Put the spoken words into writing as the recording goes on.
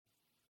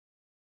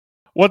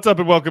What's up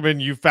and welcome in.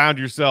 You found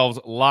yourselves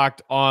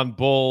locked on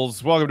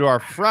Bulls. Welcome to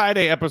our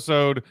Friday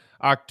episode,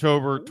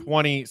 October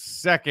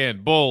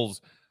 22nd.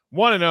 Bulls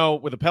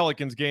 1-0 with a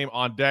Pelicans game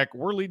on deck.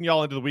 We're leading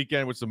y'all into the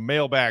weekend with some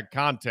mailbag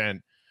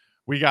content.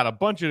 We got a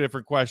bunch of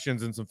different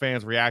questions and some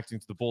fans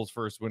reacting to the Bulls'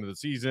 first win of the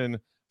season.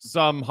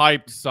 Some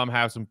hyped, some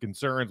have some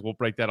concerns. We'll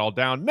break that all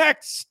down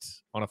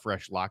next on a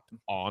fresh Locked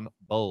On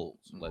Bulls.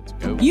 Let's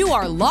go. You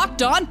are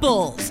Locked On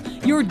Bulls,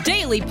 your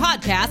daily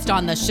podcast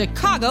on the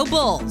Chicago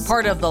Bulls,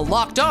 part of the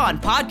Locked On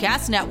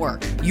Podcast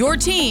Network, your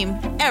team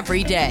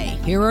every day.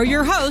 Here are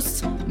your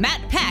hosts,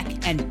 Matt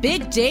Peck and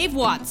Big Dave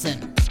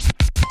Watson.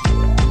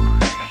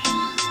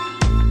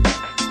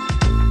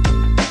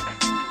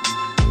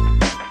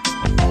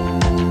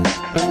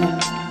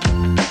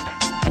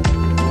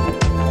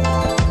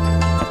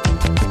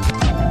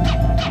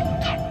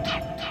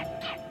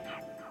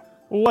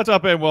 What's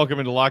up and welcome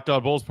into Locked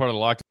On Bulls, part of the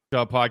Locked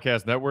On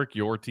Podcast Network,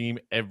 your team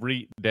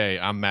every day.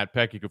 I'm Matt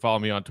Peck. You can follow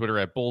me on Twitter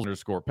at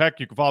Bulls_Peck.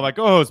 You can follow my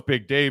co-host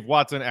Big Dave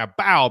Watson at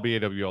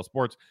BAWL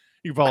Sports.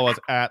 You can follow us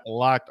at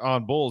Locked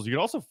On Bulls. You can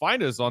also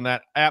find us on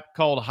that app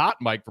called Hot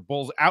Mic for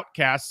Bulls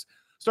Outcasts,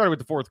 starting with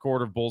the fourth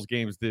quarter of Bulls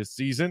games this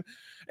season.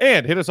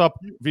 And hit us up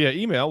via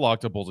email,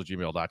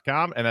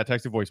 lockedonbulls@gmail.com, and that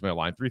text and voicemail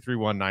line,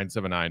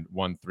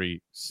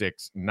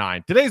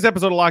 331-979-1369. Today's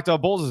episode of Locked On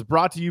Bulls is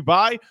brought to you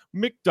by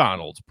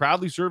McDonald's,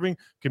 proudly serving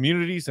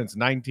community since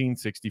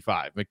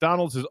 1965.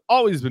 McDonald's has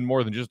always been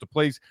more than just a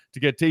place to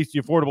get tasty,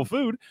 affordable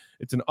food.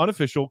 It's an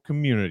unofficial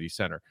community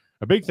center.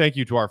 A big thank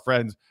you to our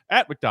friends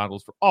at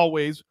McDonald's for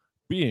always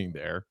being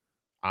there.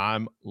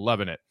 I'm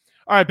loving it.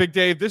 All right, Big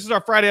Dave, this is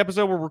our Friday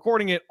episode. We're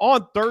recording it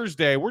on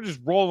Thursday. We're just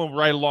rolling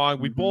right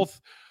along. We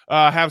both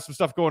have some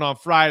stuff going on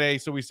Friday,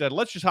 so we said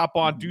let's just hop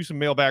on, do some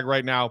mailbag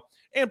right now.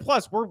 And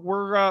plus,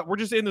 we're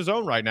just in the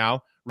zone right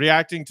now,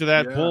 reacting to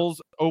that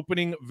Bulls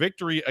opening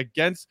victory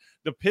against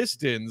the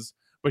Pistons.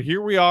 But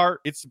here we are.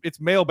 It's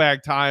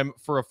mailbag time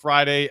for a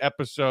Friday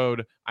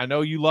episode. I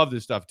know you love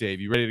this stuff, Dave.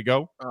 You ready to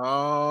go?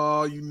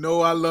 Oh, you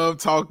know I love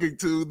talking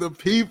to the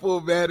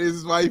people. That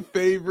is my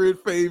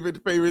favorite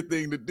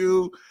thing to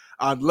do.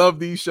 I love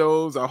these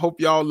shows. I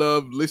hope y'all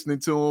love listening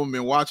to them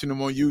and watching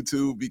them on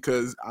YouTube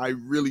because I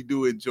really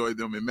do enjoy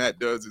them, and Matt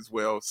does as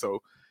well.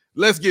 So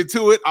let's get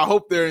to it. I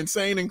hope they're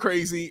insane and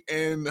crazy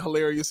and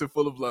hilarious and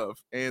full of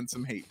love and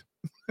some hate.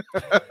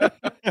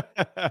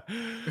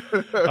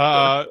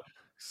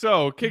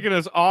 So kicking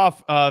us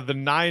off, the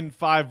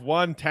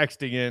 951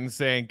 texting in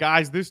saying,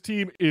 guys, this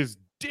team is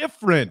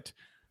different.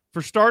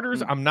 For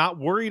starters, I'm not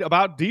worried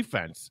about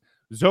defense.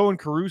 Zoe and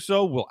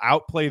Caruso will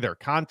outplay their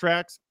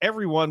contracts.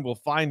 Everyone will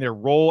find their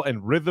role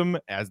and rhythm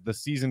as the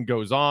season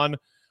goes on.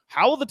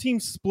 How will the team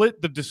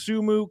split the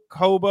Dosunmu,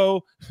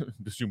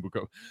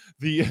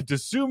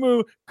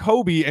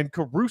 Kobe, and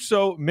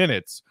Caruso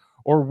minutes?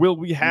 Or will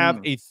we have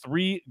a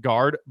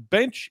 3-guard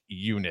bench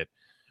unit?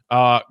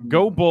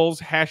 Go Bulls,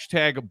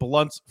 hashtag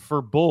blunts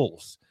for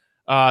Bulls.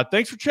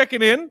 Thanks for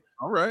checking in.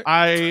 All right.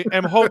 I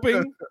am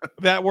hoping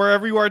that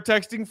wherever you are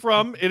texting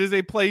from, it is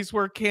a place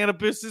where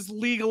cannabis is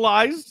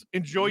legalized.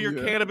 Enjoy your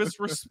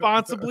cannabis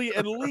responsibly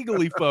and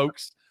legally,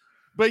 folks.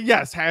 But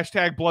yes,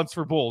 hashtag blunts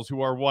for Bulls,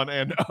 who are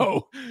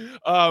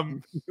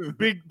 1-0.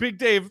 Big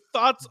Dave,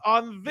 thoughts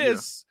on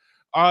this?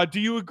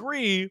 Do you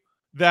agree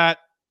that,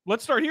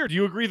 let's start here. Do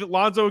you agree that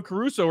Lonzo and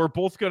Caruso are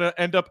both going to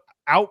end up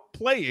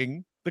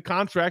outplaying the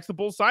contracts the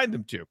Bulls signed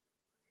them to?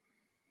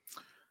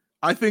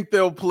 I think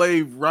they'll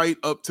play right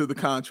up to the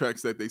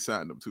contracts that they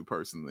signed them to,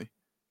 personally.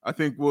 I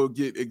think we'll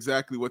get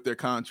exactly what their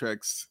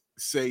contracts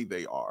say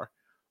they are.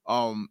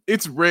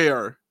 It's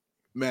rare,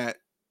 Matt,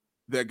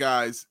 that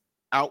guys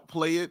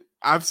outplay it.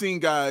 I've seen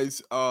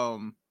guys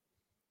underperform.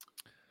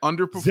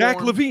 Zach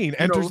LaVine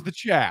enters the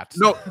chat.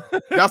 No,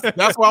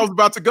 that's where I was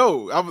about to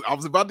go. I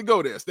was about to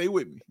go there. Stay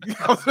with me.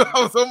 I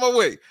was on my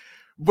way.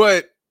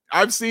 But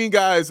I've seen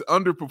guys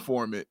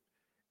underperform it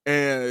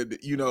and,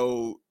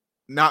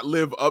 not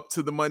live up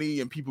to the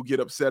money, and people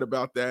get upset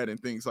about that and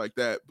things like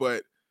that.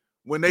 But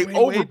when they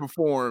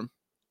overperform,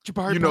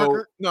 Jabari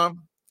Parker? No,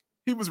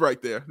 he was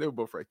right there. They were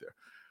both right there.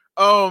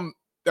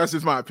 That's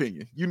just my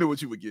opinion. You knew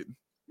what you were getting.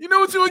 You knew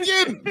what you were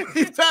getting.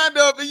 He signed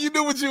up and you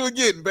knew what you were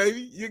getting,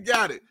 baby. You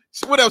got it.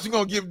 What else you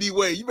gonna give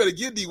D-Wade? You better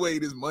give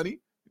D-Wade his money.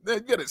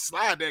 You better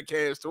slide that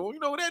cash to him. You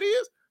know what that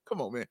is?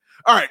 Come on, man.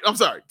 All right, I'm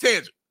sorry.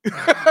 Tangent.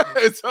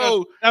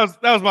 So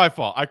that was my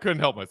fault. I couldn't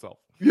help myself.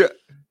 Yeah,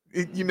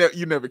 you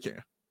never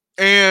can.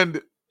 And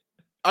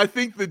I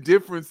think the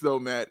difference, though,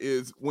 Matt,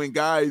 is when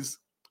guys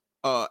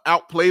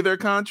outplay their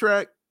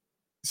contract,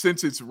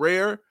 since it's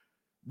rare,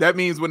 that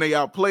means when they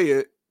outplay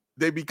it,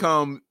 they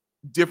become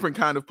different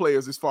kind of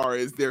players as far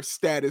as their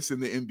status in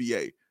the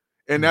NBA.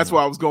 And that's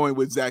why I was going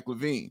with Zach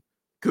LaVine,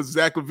 because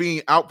Zach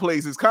LaVine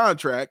outplays his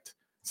contract.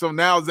 So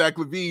now Zach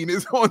LaVine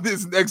is on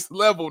this next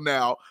level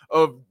now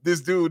of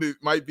this dude that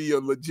might be a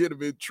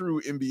legitimate,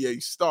 true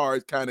NBA star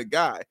kind of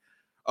guy.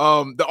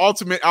 The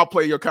ultimate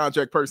outplay your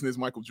contract person is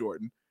Michael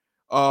Jordan.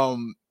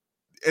 And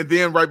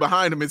then right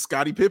behind him is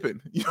Scottie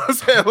Pippen. You know what I'm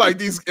saying? Like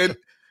these, and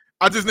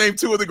I just named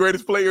two of the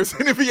greatest players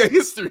in NBA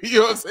history. You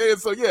know what I'm saying?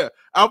 So yeah,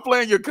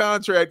 outplaying your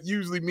contract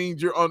usually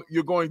means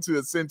you're going to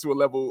ascend to a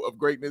level of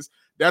greatness.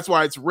 That's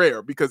why it's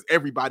rare, because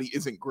everybody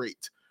isn't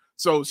great.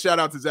 So shout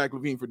out to Zach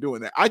LaVine for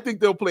doing that. I think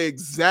they'll play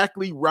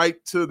exactly right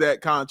to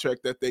that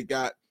contract that they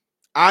got.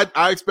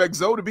 I expect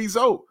Zoe to be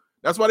Zoe.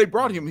 That's why they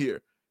brought him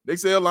here. They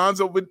say,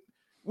 Alonzo, but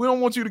we don't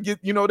want you to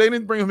get, they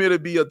didn't bring him here to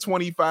be a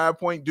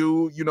 25-point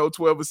dude,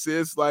 12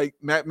 assists, like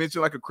Matt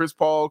mentioned, like a Chris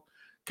Paul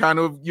kind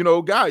of,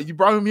 guy. You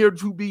brought him here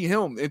to be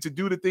him and to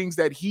do the things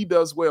that he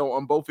does well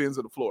on both ends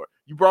of the floor.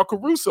 You brought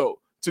Caruso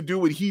to do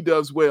what he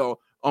does well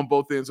on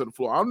both ends of the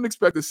floor. I don't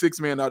expect a 6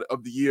 man out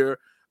of the year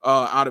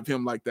out of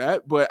him like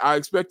that, but I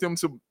expect him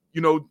to,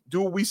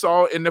 do what we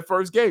saw in the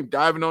first game,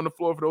 diving on the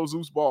floor for those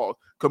loose balls,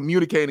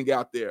 communicating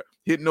out there,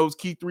 hitting those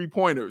key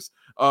 3-pointers,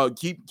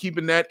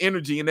 keeping that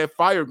energy and that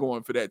fire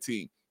going for that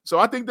team. So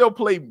I think they'll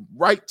play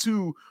right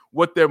to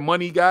what their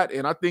money got,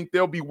 and I think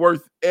they'll be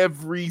worth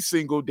every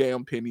single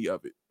damn penny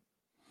of it.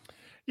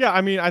 Yeah,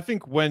 I mean, I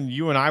think when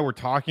you and I were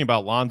talking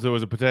about Lonzo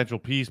as a potential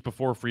piece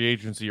before free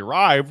agency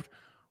arrived,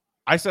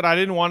 I said I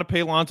didn't want to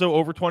pay Lonzo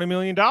over $20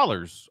 million.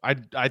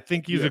 I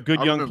think he's a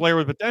good young player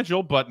with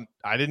potential, but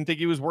I didn't think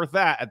he was worth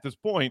that at this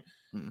point.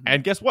 Mm-hmm.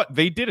 And guess what?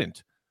 They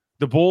didn't.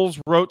 The Bulls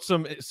wrote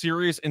some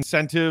serious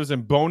incentives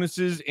and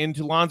bonuses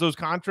into Lonzo's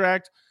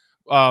contract.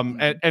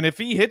 And if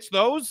he hits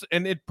those,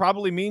 and it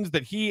probably means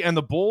that he and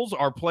the Bulls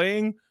are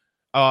playing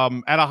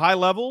at a high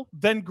level,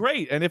 then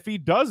great. And if he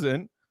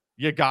doesn't,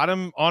 you got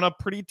him on a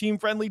pretty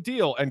team-friendly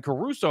deal. And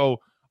Caruso,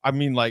 I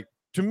mean, like,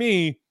 to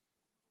me,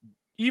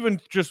 even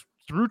just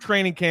through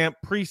training camp,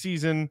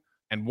 preseason,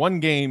 and one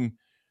game,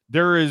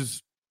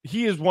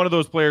 he is one of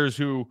those players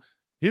who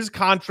his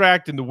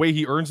contract and the way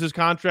he earns his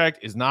contract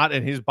is not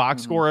in his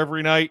box score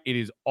every night. It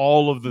is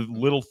all of the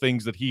little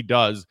things that he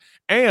does.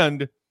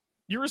 And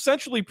you're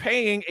essentially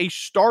paying a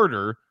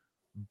starter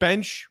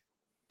bench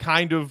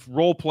kind of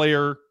role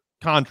player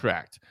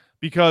contract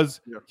because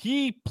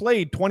he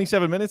played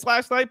 27 minutes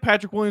last night.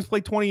 Patrick Williams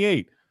played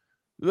 28.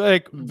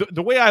 Like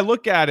the way I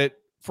look at it,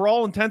 for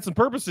all intents and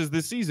purposes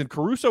this season,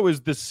 Caruso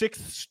is the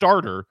 6th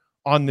starter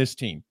on this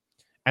team.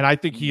 And I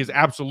think he is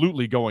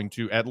absolutely going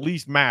to at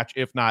least match,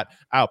 if not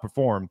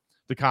outperform,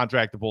 the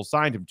contract the Bulls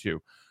signed him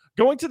to.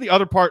 Going to the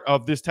other part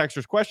of this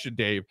texter's question,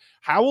 Dave,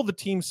 how will the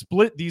team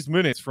split these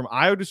minutes from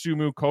Ayo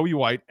Dosunmu, Kobe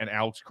White, and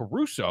Alex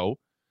Caruso?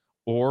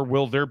 Or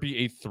will there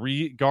be a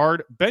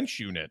 3-guard bench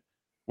unit?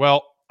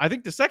 Well, I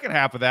think the second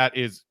half of that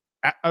is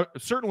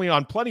certainly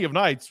on plenty of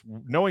nights,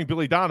 knowing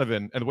Billy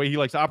Donovan and the way he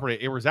likes to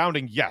operate, a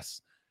resounding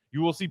yes. You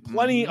will see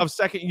plenty of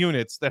second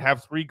units that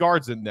have 3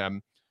 guards in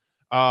them.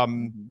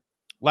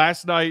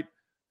 Last night,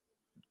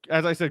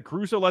 as I said,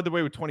 Caruso led the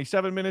way with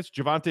 27 minutes.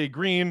 Javonte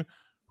Green,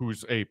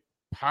 who's a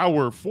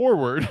power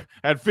forward,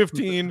 at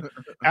 15.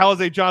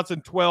 Alize Johnson,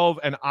 12.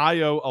 And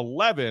Ayo,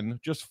 11.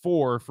 Just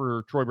 4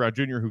 for Troy Brown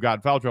Jr., who got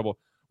in foul trouble.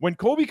 When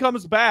Kobe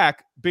comes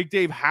back, Big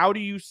Dave, how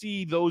do you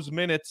see those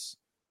minutes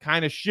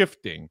kind of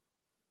shifting?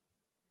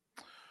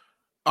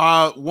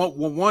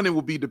 One, it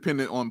will be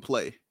dependent on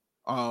play.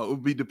 It will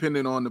be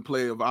dependent on the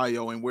play of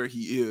Ayo and where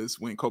he is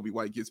when Kobe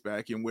White gets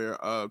back and where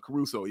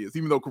Caruso is.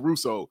 Even though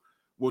Caruso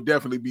will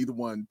definitely be the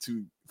one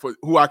for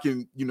who I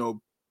can,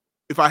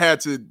 if I had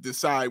to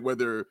decide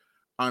whether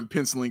I'm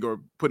penciling or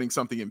putting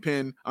something in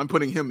pen, I'm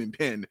putting him in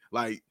pen.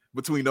 Like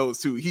between those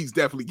two, he's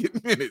definitely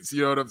getting minutes.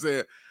 You know what I'm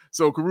saying?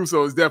 So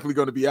Caruso is definitely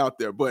going to be out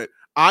there, but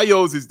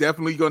Ayo's is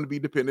definitely going to be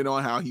dependent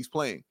on how he's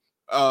playing.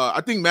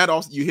 I think, Matt,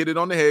 also you hit it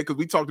on the head because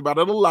we talked about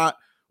it a lot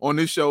on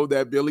this show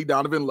that Billy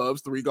Donovan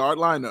loves 3-guard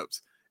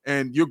lineups.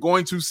 And you're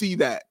going to see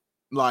that.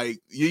 Like,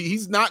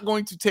 he's not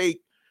going to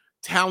take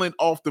talent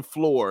off the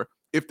floor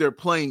if they're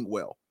playing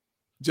well,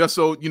 just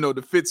so,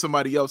 to fit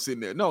somebody else in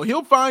there. No,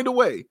 he'll find a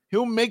way.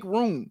 He'll make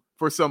room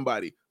for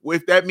somebody.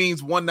 If that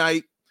means one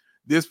night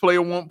this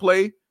player won't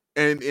play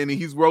and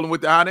he's rolling with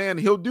the hot hand,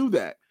 he'll do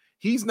that.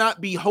 He's not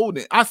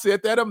beholden. I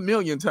said that a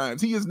million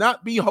times. He is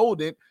not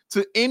beholden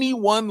to any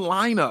one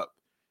lineup.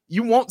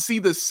 You won't see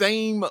the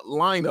same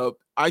lineup,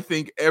 I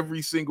think,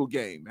 every single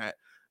game, Matt.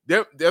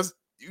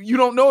 You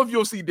don't know if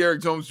you'll see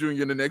Derrick Jones Jr.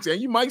 in the next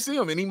game. You might see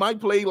him, and he might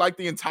play like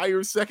the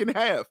entire second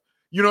half.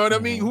 You know what I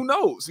mean? Who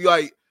knows?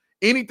 Like,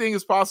 anything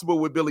is possible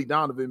with Billy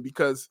Donovan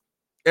because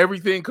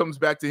everything comes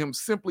back to him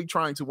simply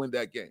trying to win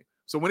that game.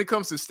 So when it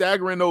comes to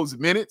staggering those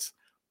minutes,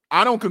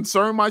 I don't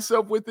concern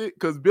myself with it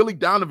because Billy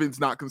Donovan's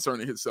not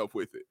concerning himself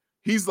with it.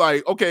 He's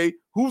like, okay,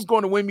 who's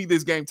going to win me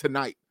this game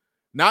tonight?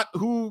 Not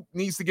who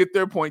needs to get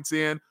their points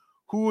in.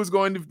 Who is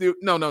going to do?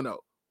 No.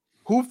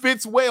 Who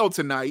fits well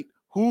tonight?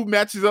 Who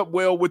matches up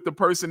well with the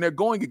person they're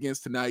going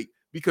against tonight?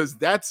 Because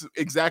that's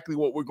exactly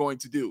what we're going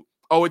to do.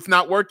 Oh, it's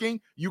not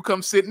working? You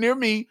come sit near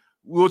me.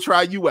 We'll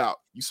try you out.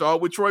 You saw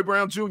it with Troy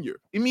Brown Jr.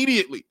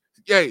 Immediately.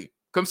 Hey,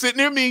 come sit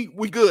near me.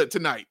 We good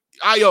tonight.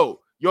 Ayo,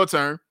 your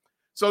turn.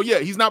 So, yeah,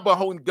 he's not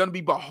going to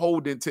be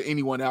beholden to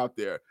anyone out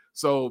there.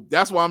 So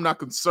that's why I'm not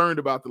concerned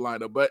about the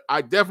lineup. But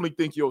I definitely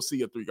think you'll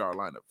see a 3-guard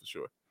lineup for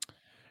sure.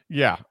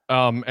 Yeah,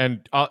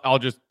 and I'll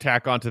just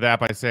tack onto that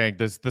by saying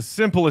this: the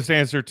simplest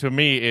answer to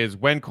me is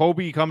when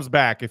Kobe comes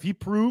back, if he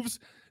proves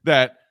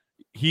that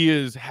he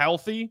is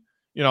healthy.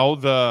 You know,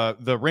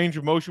 the range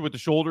of motion with the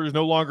shoulder is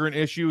no longer an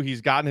issue.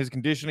 He's gotten his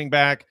conditioning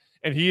back,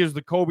 and he is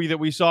the Kobe that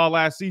we saw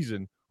last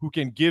season, who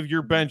can give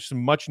your bench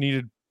some much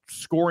needed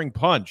scoring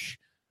punch,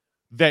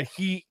 that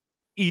he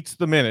eats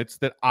the minutes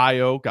that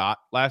Io got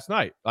last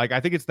night. Like, I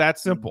think it's that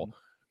simple.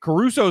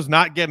 Caruso's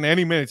not getting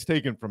any minutes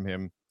taken from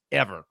him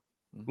ever.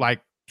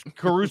 Like,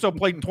 Caruso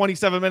played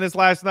 27 minutes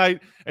last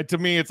night, and to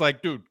me, it's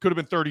like, dude, could have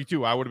been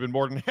 32. I would have been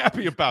more than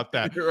happy about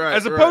that.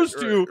 As opposed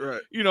to,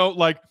 you know,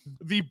 like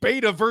the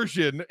beta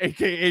version,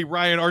 aka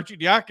Ryan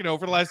Arcidiacono,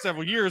 for the last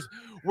several years,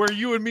 where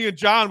you and me and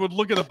John would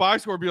look at the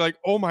box score and be like,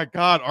 oh my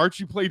God,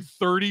 Archie played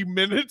 30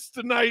 minutes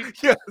tonight?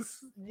 Yes.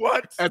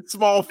 What? At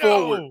small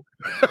forward.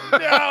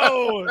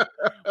 No.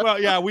 Well,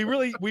 yeah, we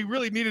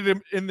really needed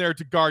him in there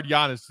to guard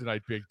Giannis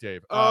tonight, Big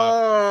Dave.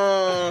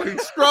 He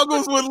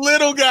struggles with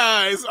little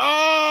guys.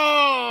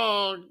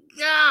 Oh,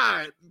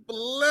 God.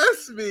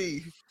 Bless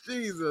me.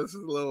 Jesus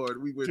Lord.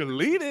 We went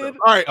deleted.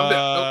 All right.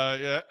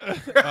 I'm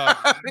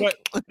but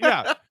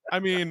yeah, I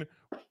mean,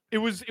 it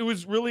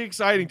was really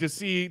exciting to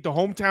see the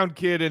hometown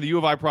kid and the U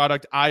of I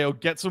product, Io,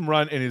 get some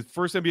run in his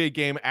first NBA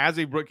game as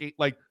a rookie.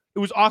 Like, it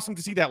was awesome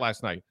to see that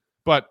last night.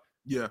 But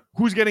yeah,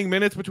 who's getting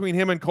minutes between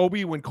him and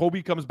Kobe when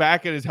Kobe comes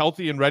back and is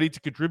healthy and ready to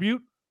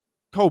contribute?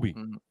 Kobe.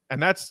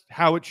 And that's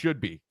how it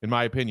should be, in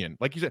my opinion.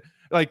 Like you said,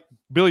 like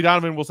Billy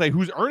Donovan will say,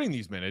 who's earning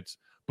these minutes?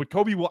 But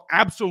Kobe will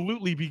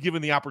absolutely be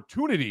given the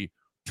opportunity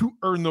to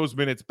earn those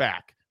minutes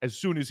back as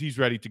soon as he's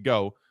ready to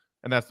go.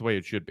 And that's the way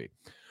it should be.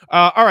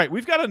 All right,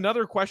 we've got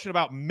another question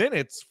about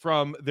minutes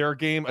from their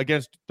game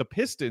against the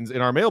Pistons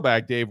in our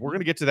mailbag, Dave. We're going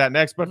to get to that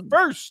next. But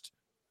first,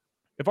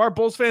 if our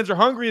Bulls fans are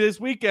hungry this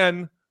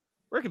weekend,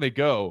 where can they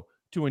go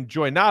to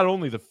enjoy not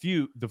only the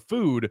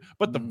food,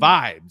 but the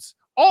vibes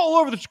all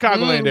over the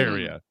Chicagoland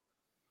area?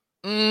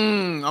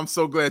 I'm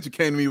so glad you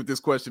came to me with this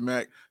question,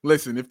 Mac.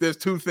 Listen, if there's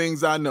two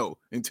things I know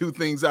and two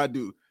things I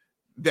do,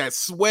 that's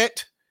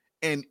sweat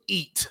and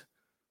eat.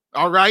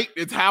 All right.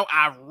 It's how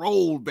I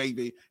roll,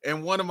 baby.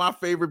 And one of my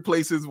favorite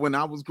places when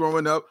I was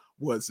growing up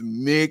was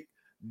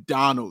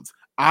McDonald's.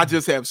 I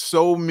just have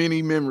so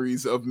many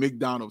memories of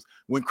McDonald's.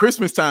 When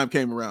Christmas time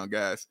came around,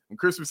 guys,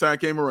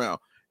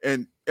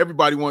 and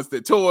everybody wants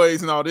their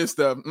toys and all this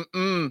stuff.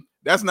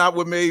 That's not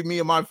what made me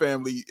and my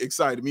family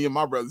excited. Me and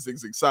my brothers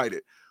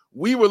excited.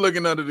 We were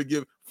looking under the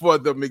gift for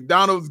the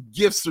McDonald's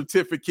gift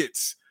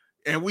certificates.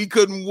 And we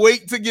couldn't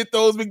wait to get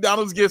those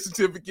McDonald's gift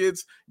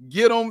certificates,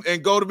 get them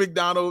and go to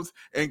McDonald's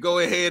and go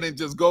ahead and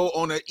just go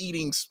on an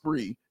eating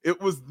spree.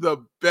 It was the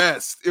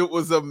best. It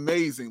was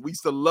amazing. We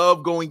used to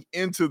love going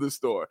into the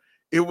store.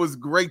 It was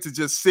great to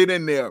just sit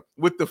in there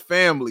with the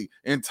family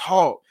and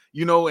talk,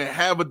 you know, and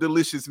have a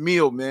delicious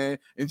meal, man,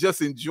 and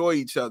just enjoy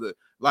each other.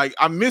 Like,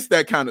 I miss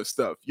that kind of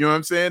stuff. You know what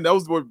I'm saying?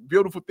 Those were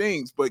beautiful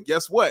things. But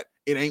guess what?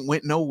 It ain't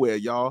went nowhere,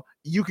 y'all.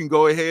 You can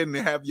go ahead and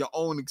have your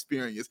own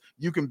experience.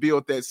 You can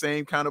build that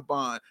same kind of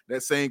bond,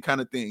 that same kind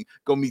of thing.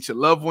 Go meet your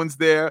loved ones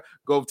there.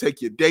 Go take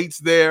your dates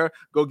there.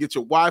 Go get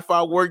your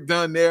Wi-Fi work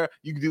done there.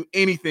 You can do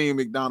anything at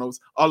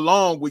McDonald's,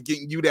 along with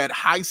getting you that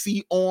high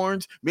C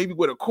orange, maybe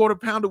with a quarter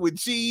pounder with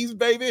cheese,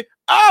 baby.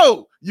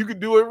 Oh, you can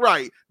do it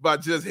right by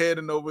just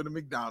heading over to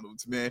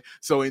McDonald's, man.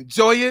 So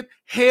enjoy it.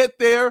 Head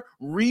there,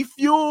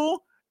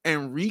 refuel,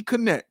 and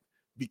reconnect.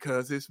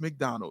 Because it's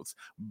McDonald's.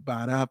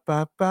 Ba-da-ba-ba-ba.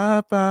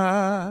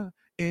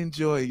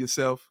 Enjoy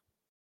yourself.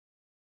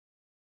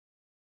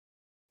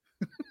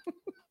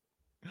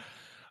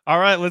 All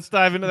right, let's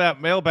dive into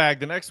that mailbag.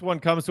 The next one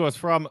comes to us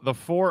from the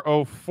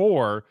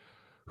 404,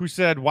 who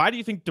said, why do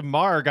you think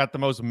DeMar got the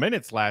most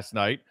minutes last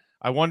night?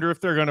 I wonder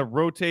if they're going to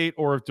rotate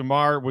or if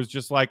DeMar was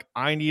just like,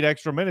 I need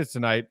extra minutes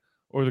tonight,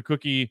 or the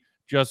cookie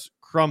just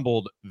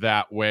crumbled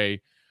that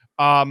way.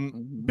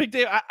 Big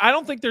Dave, I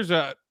don't think there's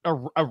a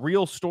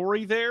real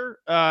story there.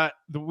 The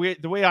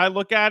way I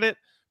look at it,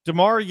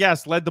 DeMar,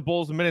 yes, led the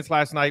Bulls in minutes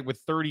last night with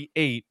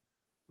 38.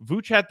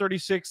 Vooch had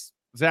 36.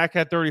 Zach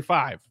had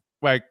 35.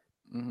 Like,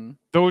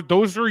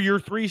 those are your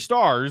three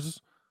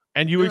stars,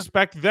 and you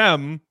expect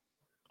them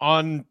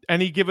on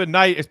any given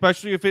night,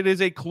 especially if it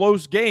is a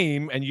close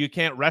game and you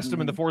can't rest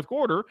them in the fourth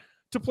quarter,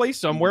 to play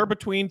somewhere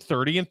between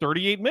 30 and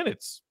 38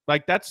 minutes.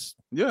 Like, that's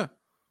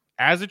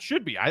as it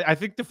should be. I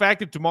think the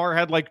fact that DeMar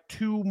had like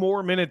 2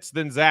 more minutes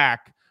than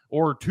Zach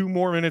or 2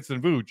 more minutes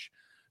than Vooch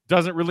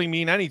doesn't really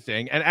mean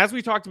anything. And as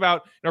we talked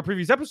about in our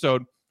previous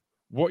episode,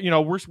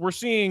 we're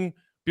seeing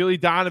Billy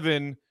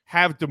Donovan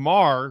have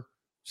DeMar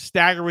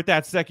stagger with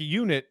that second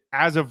unit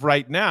as of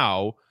right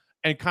now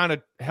and kind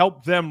of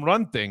help them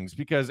run things,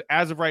 because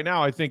as of right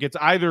now, I think it's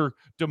either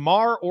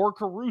DeMar or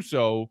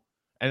Caruso,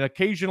 and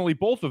occasionally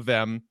both of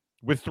them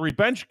with 3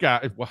 bench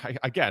guys. Well,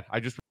 I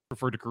just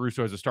referred to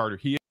Caruso as a starter.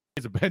 He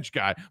is a bench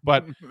guy,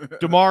 but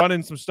DeMar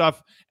running some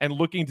stuff and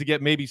looking to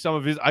get maybe some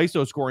of his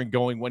ISO scoring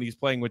going when he's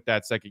playing with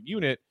that second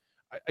unit.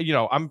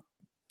 I'm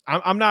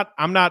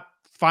not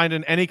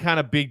finding any kind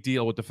of big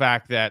deal with the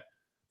fact that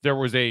there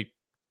was a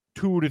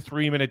 2 to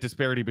 3 minute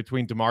disparity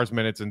between DeMar's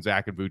minutes and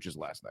Zach and Vooch's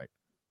last night.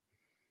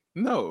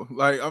 No,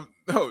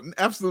 no,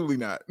 absolutely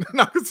not.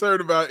 Not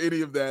concerned about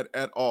any of that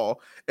at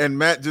all. And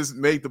Matt just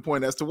made the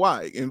point as to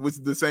why, and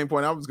was the same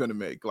point I was going to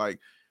make. Like,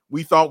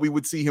 we thought we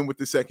would see him with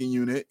the second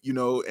unit,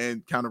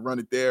 and kind of run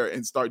it there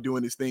and start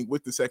doing his thing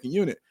with the second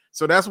unit.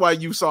 So that's why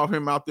you saw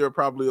him out there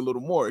probably a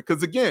little more.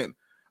 Because again,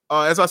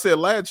 as I said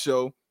last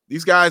show,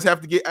 these guys have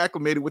to get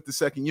acclimated with the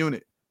second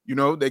unit.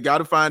 They got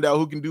to find out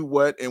who can do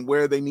what and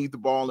where they need the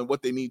ball and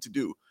what they need to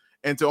do.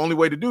 And the only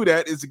way to do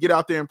that is to get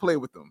out there and play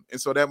with them. And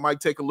so that might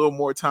take a little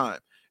more time.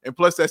 And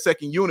plus, that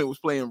second unit was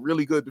playing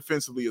really good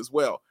defensively as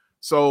well.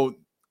 So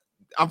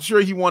I'm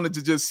sure he wanted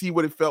to just see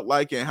what it felt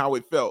like and how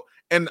it felt.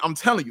 And I'm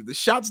telling you, the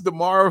shots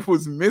DeMar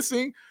was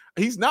missing,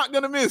 he's not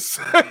going to miss.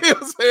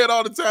 He'll say it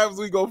all the time as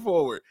we go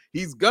forward.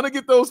 He's going to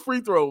get those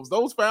free throws.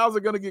 Those fouls are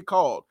going to get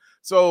called.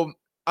 So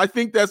I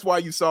think that's why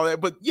you saw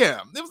that. But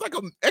yeah, it was like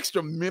an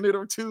extra minute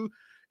or two.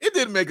 It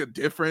didn't make a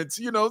difference.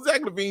 Zach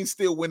LaVine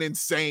still went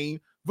insane.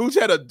 Vooch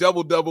had a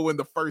double-double in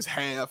the first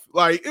half.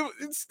 Like,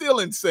 it's still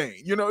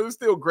insane. It was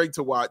still great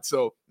to watch.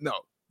 So, no,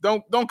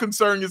 don't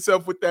concern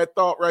yourself with that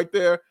thought right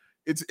there.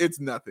 It's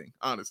nothing,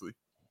 honestly.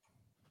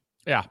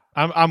 Yeah,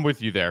 I'm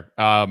with you there.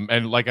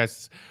 And like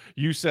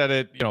you said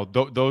it,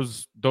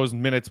 those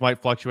minutes might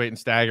fluctuate and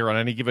stagger on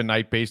any given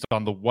night based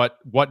on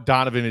what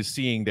Donovan is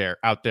seeing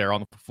out there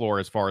on the floor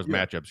as far as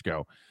matchups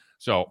go.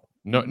 So,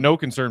 no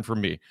concern for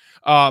me.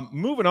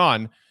 Moving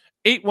on.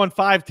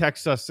 815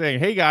 texts us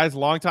saying, hey guys,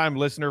 longtime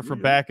listener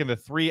from back in the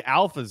 3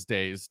 Alphas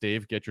days.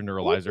 Dave, get your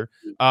neuralizer.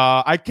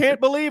 I can't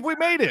believe we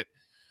made it.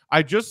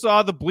 I just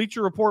saw the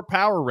Bleacher Report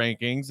power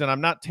rankings, and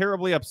I'm not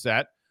terribly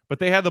upset, but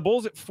they had the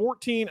Bulls at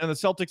 14 and the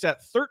Celtics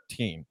at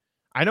 13.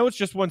 I know it's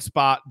just one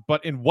spot,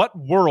 but in what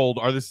world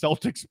are the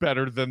Celtics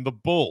better than the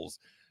Bulls?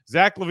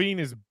 Zach LaVine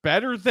is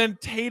better than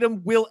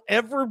Tatum will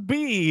ever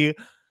be,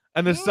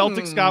 and the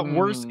Celtics got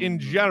worse in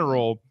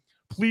general.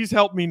 Please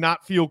help me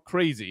not feel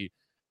crazy.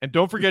 And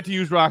don't forget to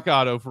use Rock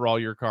Auto for all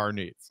your car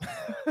needs.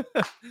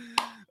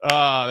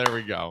 There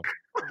we go.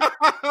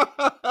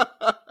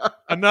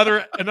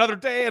 Another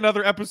day,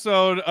 another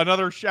episode,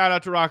 another shout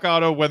out to Rock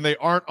Auto when they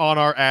aren't on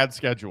our ad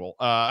schedule.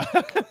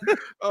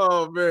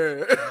 Oh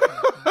man,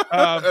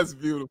 that's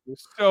beautiful.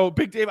 So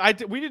Big Dave,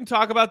 we didn't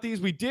talk about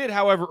these. We did,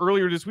 however,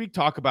 earlier this week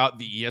talk about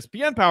the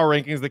ESPN power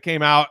rankings that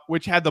came out,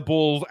 which had the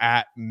Bulls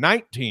at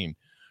 19.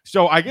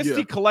 So I guess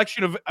the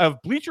collection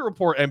of Bleacher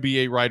Report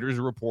NBA writers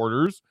and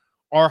reporters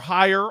are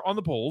higher on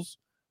the Bulls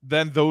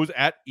than those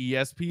at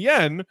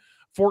ESPN,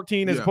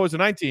 14 as opposed to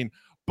 19.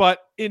 But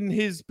in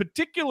his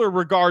particular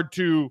regard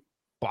to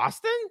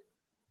Boston,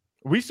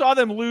 we saw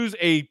them lose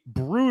a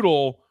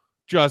brutal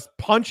just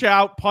punch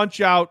out,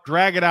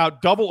 drag it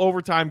out, double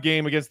overtime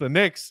game against the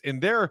Knicks in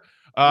their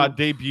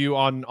debut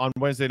on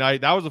Wednesday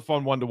night. That was a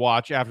fun one to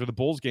watch after the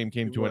Bulls game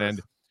came to an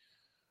end.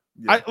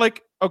 Yeah.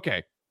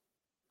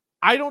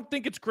 I don't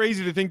think it's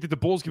crazy to think that the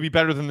Bulls can be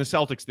better than the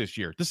Celtics this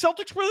year. The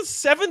Celtics were the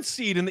 7th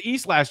seed in the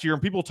East last year,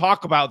 and people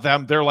talk about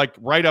them. They're like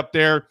right up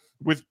there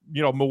with,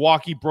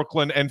 Milwaukee,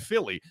 Brooklyn, and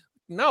Philly.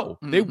 No,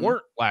 they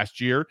weren't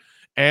last year.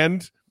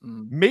 And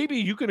maybe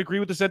you can agree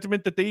with the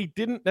sentiment that they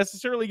didn't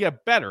necessarily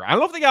get better. I don't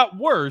know if they got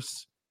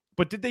worse,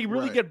 but did they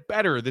really get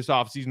better this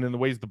offseason in the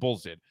ways the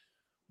Bulls did?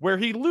 Where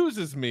he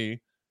loses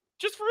me,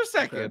 just for a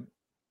second,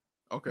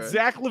 okay.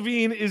 Zach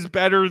LaVine is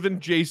better than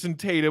Jayson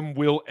Tatum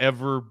will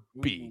ever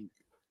be.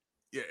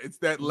 Yeah, it's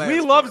that last We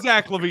love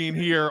Zach LaVine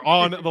here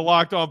on the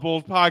Locked On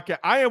Bulls podcast.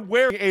 I am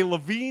wearing a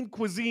LaVine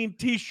Cuisine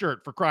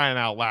t-shirt, for crying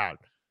out loud.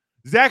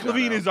 Zach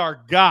LaVine is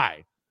our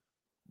guy.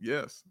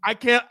 Yes. I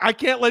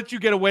can't let you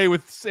get away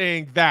with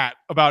saying that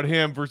about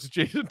him versus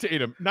Jayson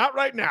Tatum. Not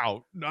right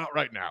now.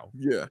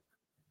 Yeah.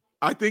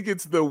 I think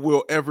it's the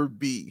will ever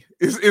be.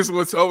 Is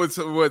what's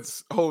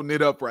holding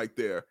it up right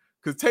there.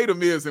 Because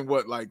Tatum is in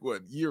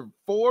year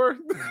 4?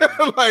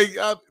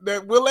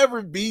 That will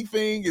ever be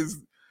thing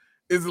is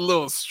a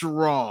little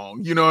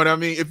strong. You know what I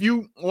mean? If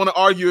you want to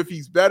argue if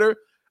he's better,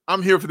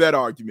 I'm here for that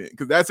argument,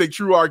 because that's a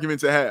true argument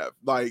to have.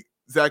 Like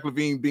Zach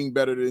LaVine being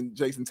better than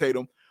Jayson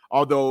Tatum,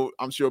 although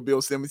I'm sure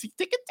Bill Simmons, he's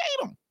taking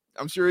Tatum.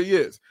 I'm sure he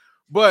is.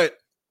 But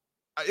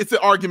it's an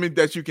argument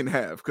that you can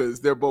have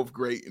because they're both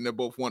great and they're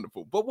both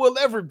wonderful. But will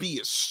ever be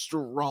as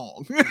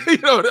strong. You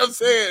know what I'm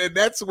saying? And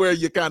that's where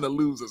you kind of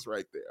lose us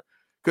right there.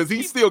 Because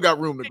he's still got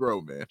room to grow,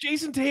 man.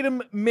 Jayson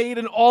Tatum made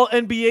an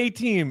all-NBA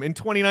team in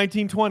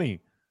 2019-20.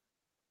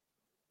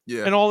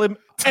 Yeah.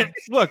 And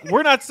look,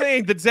 we're not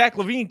saying that Zach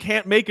LaVine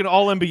can't make an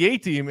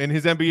all-NBA team in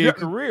his NBA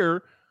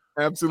career.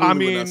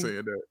 Absolutely, we're not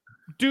saying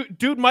that.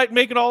 Dude might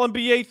make an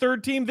all-NBA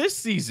third team this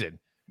season.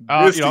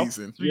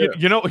 Season. Yeah.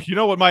 You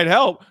know what might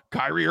help?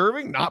 Kyrie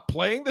Irving not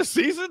playing this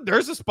season.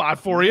 There's a spot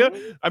for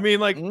you. I mean,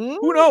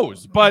 who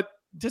knows? But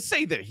to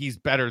say that he's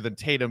better than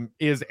Tatum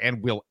is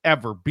and will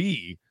ever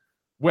be,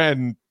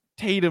 when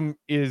Tatum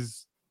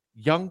is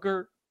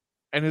younger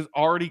and has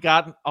already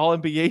got an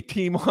all-NBA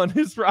team on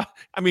his roster.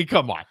 I mean,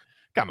 come on.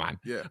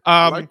 Yeah.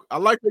 I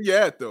like where you're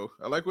at, though.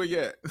 I like where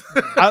you're at.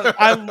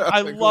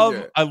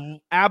 I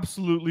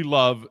absolutely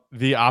love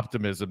the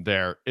optimism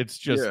there. It's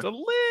just it's a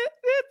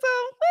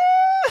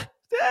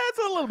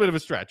little bit of a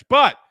stretch.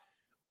 But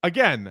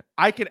again,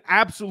 I can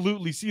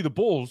absolutely see the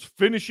Bulls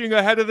finishing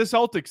ahead of the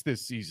Celtics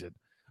this season.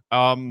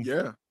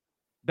 Yeah.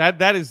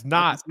 That is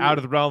not out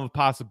of the realm of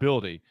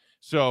possibility.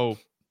 So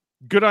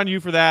good on you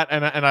for that.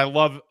 And I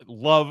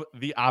love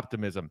the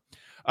optimism.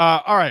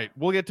 All right,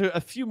 we'll get to a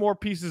few more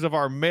pieces of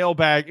our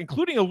mailbag,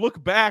 including a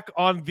look back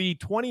on the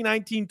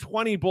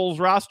 2019-20 Bulls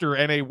roster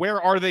and a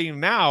where are they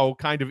now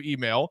kind of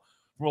email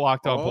from a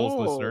Locked On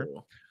Bulls listener.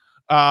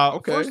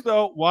 Okay. First,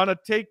 though, want to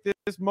take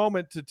this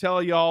moment to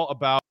tell y'all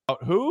about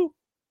who?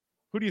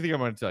 Who do you think I'm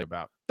going to tell you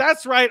about?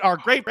 That's right, our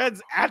great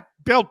friends at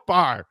Built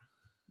Bar.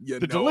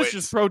 The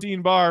delicious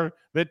protein bar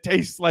that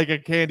tastes like a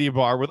candy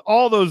bar with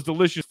all those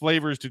delicious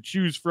flavors to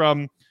choose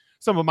from.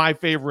 Some of my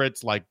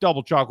favorites like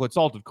double chocolate,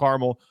 salted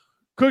caramel,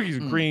 cookies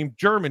and cream,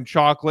 German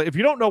chocolate. If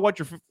you don't know what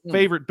your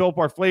favorite Built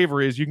Bar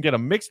flavor is, you can get a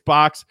mixed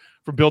box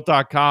from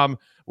Built.com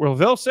where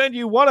they'll send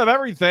you one of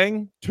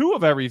everything, two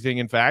of everything,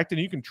 in fact,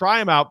 and you can try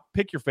them out,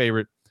 pick your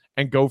favorite,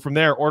 and go from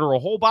there. Order a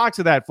whole box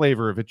of that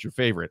flavor if it's your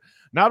favorite.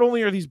 Not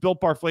only are these Built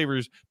Bar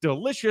flavors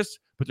delicious,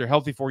 but they're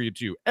healthy for you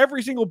too.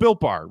 Every single Built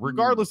Bar,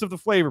 regardless of the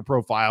flavor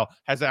profile,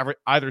 has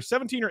either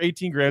 17 or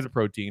 18 grams of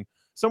protein,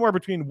 somewhere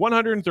between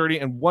 130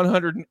 and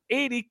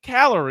 180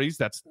 calories.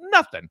 That's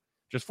nothing.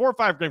 Just 4 or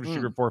 5 grams of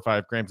sugar, 4 or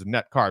 5 grams of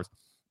net carbs.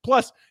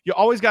 Plus, you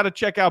always got to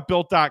check out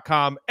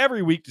Built.com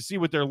every week to see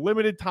what their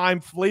limited time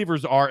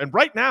flavors are. And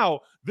right now,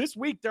 this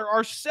week, there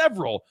are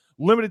several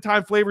limited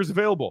time flavors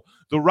available.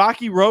 The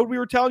Rocky Road we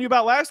were telling you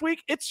about last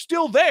week, it's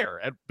still there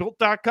at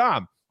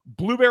Built.com.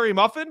 Blueberry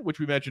Muffin, which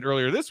we mentioned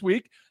earlier this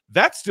week,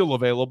 that's still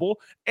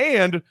available.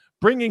 And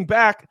bringing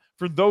back,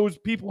 for those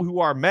people who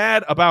are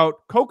mad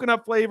about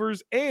coconut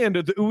flavors and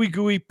the Ooey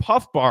Gooey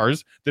Puff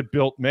Bars that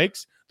Built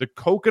makes, the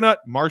Coconut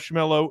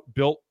Marshmallow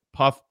Built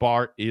Puff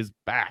Bar is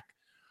back.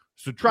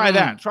 So try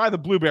that. Try the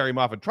Blueberry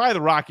Muffin. Try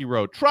the Rocky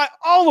Road. Try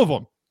all of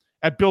them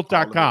at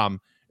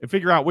Built.com and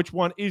figure out which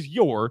one is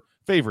your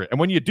favorite. And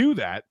when you do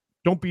that,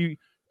 don't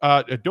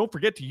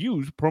forget to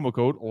use promo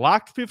code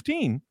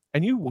LOCKED15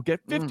 and you will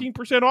get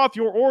 15% off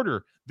your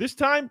order. This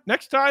time,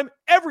 next time,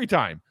 every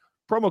time.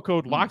 Promo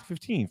code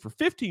LOCKED15 for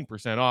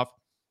 15% off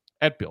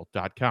at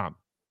Built.com.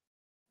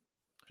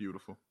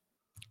 Beautiful.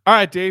 All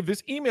right, Dave,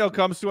 this email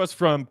comes to us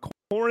from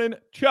Corin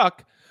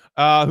Chuck,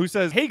 who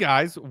says, hey,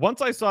 guys, once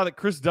I saw that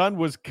Chris Dunn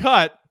was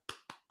cut,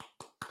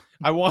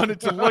 I wanted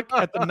to look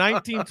at the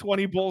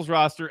 1920 Bulls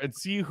roster and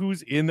see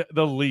who's in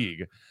the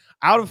league.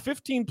 Out of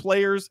 15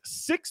 players,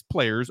 6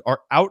 players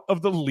are out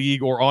of the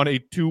league or on a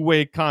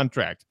two-way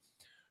contract.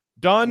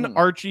 Dunn,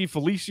 Archie,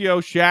 Felicio,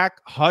 Shaq,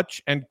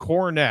 Hutch, and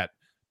Cornette.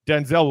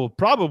 Denzel will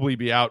probably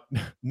be out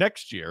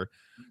next year.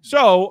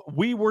 So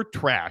we were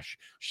trash.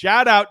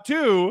 Shout out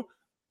to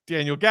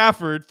Daniel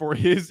Gafford for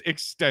his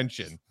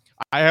extension.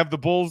 I have the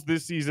Bulls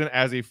this season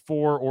as a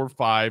 4 or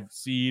 5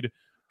 seed.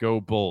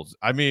 Go Bulls.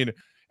 I mean,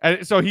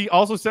 and so he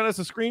also sent us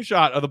a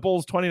screenshot of the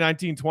Bulls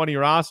 2019-20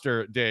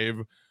 roster,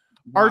 Dave.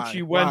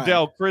 Archie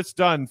Wendell, Chris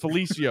Dunn,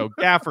 Felicio,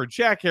 Gafford,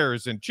 Shaq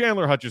Harrison,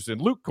 Chandler Hutchison,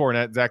 Luke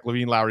Cornette, Zach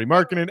LaVine, Lowry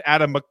Markkinen,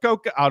 Adam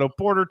Makoka, Otto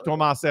Porter,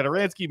 Tomas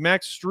Satoransky,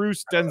 Max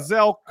Strus,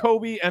 Denzel,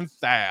 Kobe, and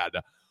Thad.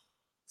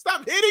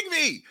 Stop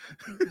hitting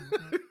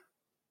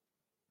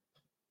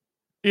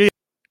me.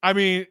 I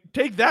mean,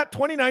 take that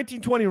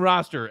 2019-20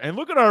 roster and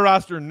look at our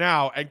roster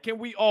now, and can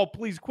we all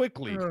please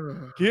quickly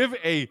give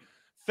a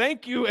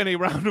thank you and a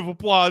round of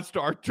applause to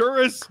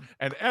Arturas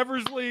and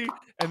Eversley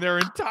and their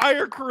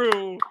entire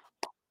crew.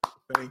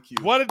 Thank you.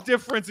 What a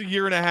difference a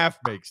year and a half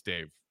makes,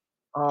 Dave.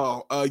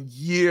 Oh, a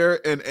year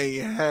and a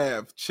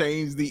half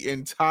changed the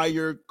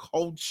entire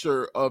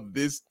culture of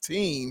this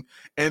team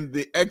and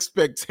the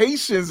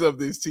expectations of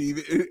this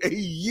team. A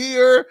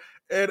year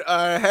and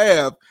a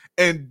half,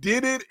 and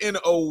did it in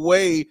a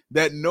way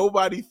that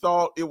nobody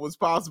thought it was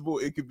possible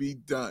it could be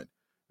done.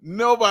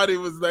 Nobody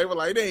was, they were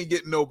like, they ain't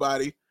getting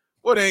nobody.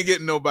 Well, they ain't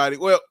getting nobody.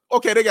 Well,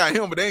 okay, they got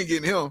him, but they ain't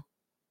getting him.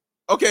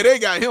 Okay, they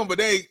got him, but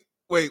they ain't.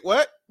 Wait,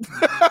 what?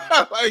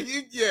 Like,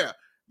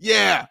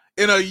 yeah.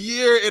 In a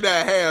year and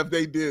a half,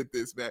 they did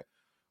this, man.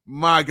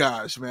 My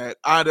gosh, man.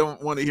 I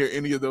don't want to hear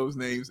any of those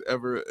names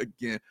ever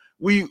again.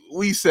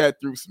 We sat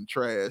through some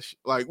trash.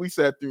 Like, we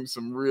sat through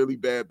some really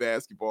bad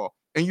basketball.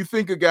 And you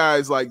think of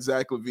guys like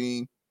Zach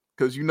LaVine,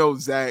 because you know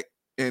Zach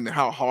and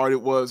how hard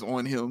it was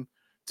on him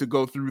to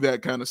go through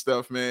that kind of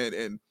stuff, man,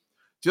 and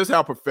just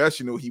how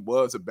professional he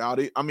was about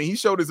it. I mean, he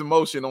showed his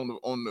emotion on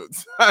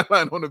the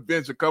sideline on the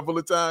bench a couple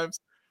of times,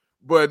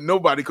 but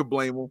nobody could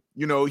blame him.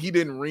 You know, he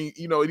didn't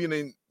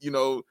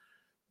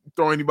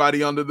throw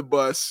anybody under the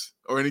bus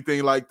or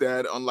anything like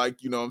that,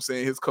 unlike,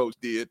 his coach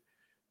did.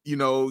 You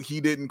know,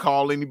 he didn't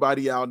call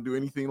anybody out and do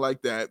anything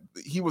like that.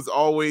 He was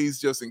always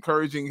just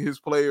encouraging his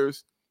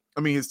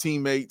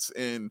teammates,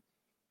 and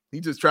he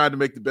just tried to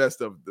make the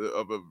best of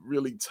a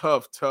really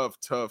tough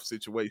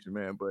situation,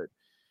 man. But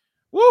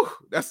woo,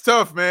 that's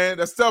tough, man.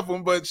 That's a tough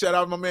one. But shout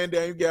out to my man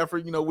Daniel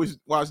Gafford. You know,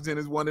 Washington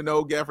is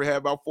 1-0. Gafford had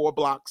about 4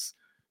 blocks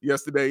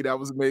yesterday. That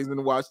was amazing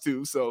to watch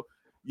too. So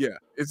yeah,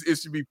 it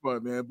should be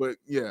fun, man. But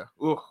yeah,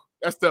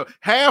 that's tough.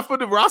 Half of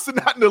the roster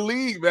not in the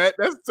league, man.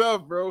 That's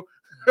tough, bro.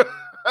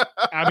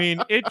 I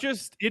mean, it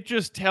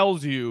just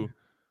tells you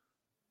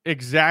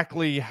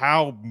exactly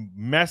how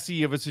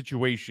messy of a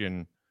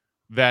situation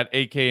that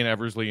AK and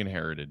Eversley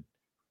inherited.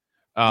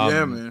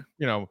 Yeah, man.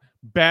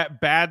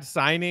 Bad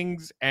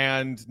signings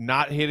and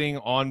not hitting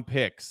on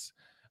picks.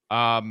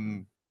 I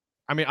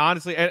mean,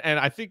 honestly, and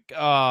I think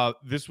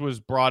this was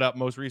brought up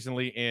most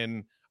recently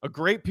in a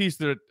great piece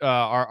that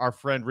our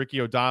friend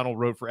Ricky O'Donnell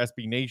wrote for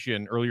SB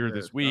Nation earlier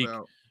this week,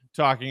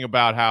 talking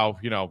about how,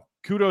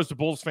 kudos to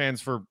Bulls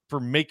fans for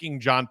making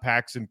John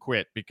Paxson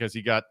quit because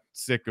he got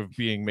sick of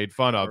being made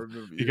fun of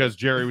because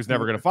Jerry was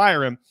never going to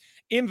fire him.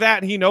 In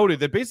that, he noted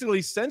that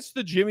basically since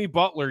the Jimmy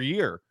Butler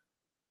year,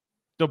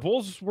 the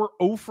Bulls were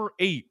 0 for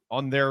 8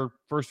 on their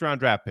first-round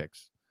draft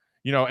picks.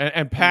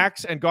 And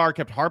Pax and Gar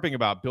kept harping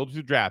about build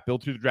through the draft,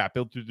 build through the draft,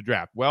 build through the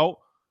draft.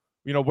 Well,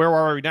 where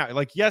are we now?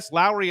 Like, yes,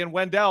 Lowry and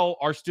Wendell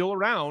are still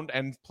around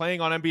and playing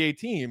on NBA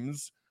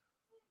teams,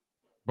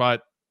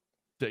 but,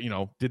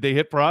 did they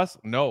hit for us?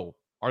 No.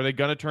 Are they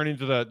going to turn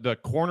into the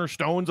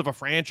cornerstones of a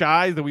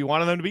franchise that we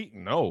wanted them to be?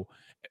 No.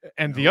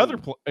 And the other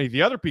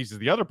pieces,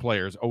 the other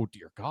players, oh,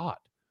 dear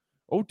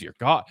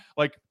God.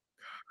 Like,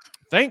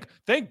 thank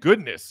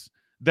goodness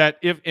that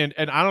and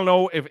I don't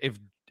know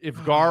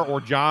if Gar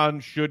or John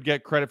should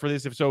get credit for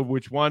this. If so,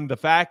 which one? The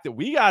fact that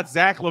we got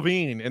Zach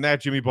LaVine in that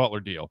Jimmy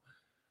Butler deal.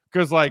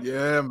 Because, like,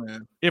 yeah,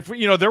 man. If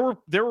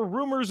there were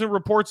rumors and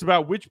reports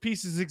about which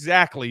pieces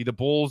exactly the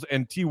Bulls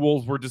and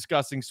T-Wolves were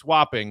discussing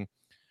swapping.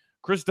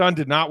 Chris Dunn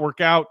did not work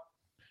out.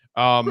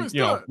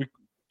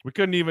 We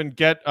couldn't even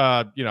get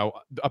a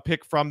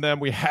pick from them.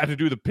 We had to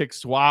do the pick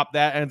swap.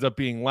 That ends up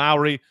being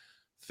Lowry.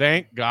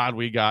 Thank God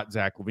we got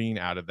Zach LaVine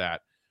out of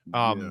that.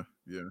 Yeah.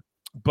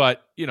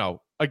 But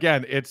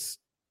again, it's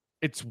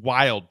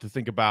wild to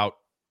think about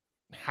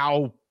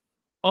how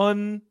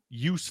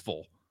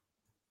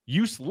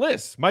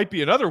useless might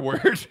be another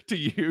word to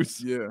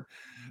use. Yeah.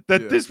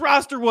 This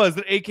roster was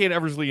that AK and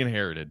Eversley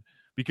inherited,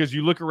 because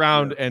you look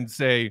around and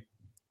say,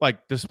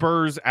 like, the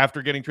Spurs,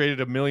 after getting traded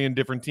a million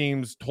different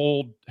teams,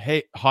 told,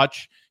 hey,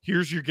 Hutch,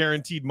 here's your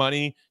guaranteed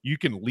money. You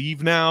can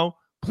leave now.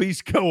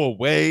 Please go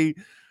away.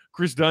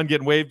 Chris Dunn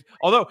getting waived.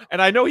 Although,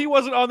 and I know he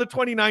wasn't on the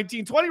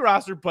 2019-20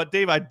 roster, but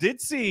Dave, I did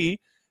see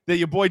that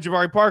your boy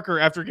Jabari Parker,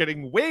 after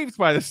getting waived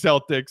by the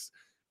Celtics,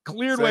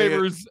 cleared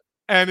waivers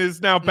and is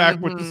now back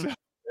with the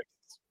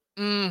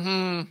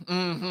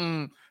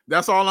Celtics.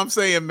 That's all I'm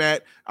saying,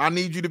 Matt. I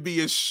need you to be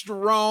as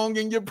strong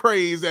in your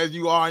praise as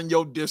you are in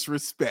your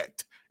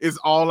disrespect. Is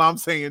all I'm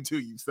saying to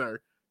you, sir.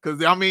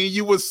 Because, I mean,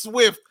 you was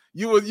swift.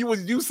 You was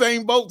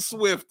Usain Bolt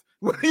swift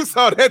when you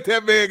saw that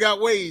man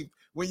got waived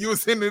when you were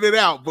sending it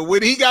out. But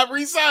when he got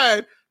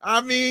re-signed,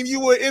 I mean, you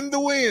were in the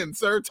wind,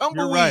 sir.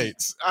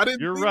 Tumbleweeds. Right. I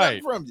didn't see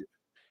that from you.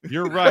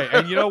 You're right.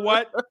 And you know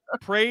what?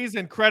 Praise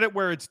and credit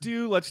where it's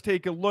due. Let's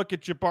take a look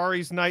at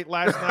Jabari's night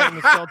last night in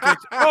the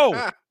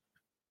Celtics.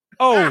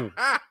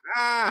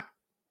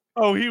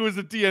 Oh, he was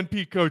a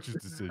DNP coach's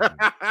decision.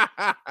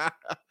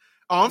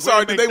 I'm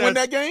sorry. Did they win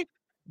that game?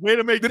 Way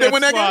to make Did that they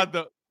win that squad,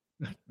 game?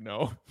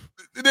 No.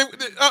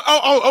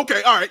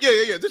 Okay. All right.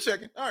 Yeah. Just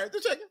checking. All right.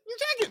 Just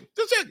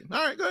checking.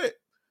 All right. Go ahead.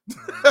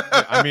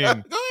 I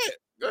mean, go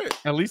ahead.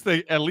 At least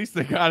they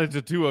got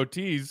into 2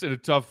 OTs in a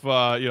tough,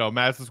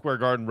 Madison Square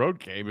Garden road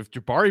game. If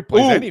Jabari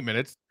plays any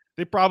minutes,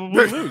 they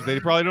probably lose. They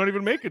probably don't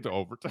even make it to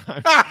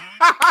overtime.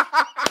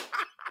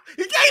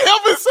 He can't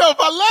help himself.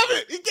 I love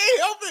it. He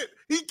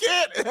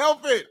can't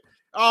help it.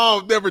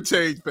 Oh, never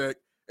change, Peck.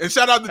 And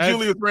shout out to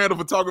Julius Randle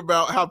for talking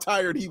about how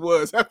tired he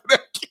was after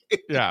that game.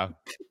 Yeah,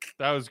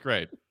 that was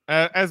great.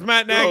 As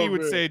Matt Nagy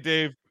would say,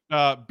 Dave,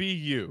 be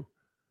you.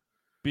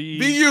 Be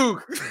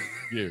you.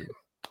 You.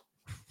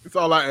 It's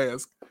all I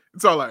ask.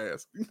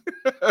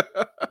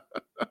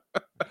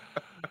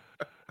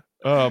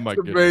 Oh, my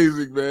goodness.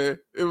 Amazing, man.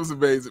 It was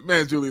amazing.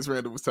 Man, Julius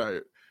Randle was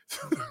tired.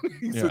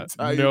 He's a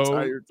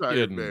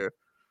tired man.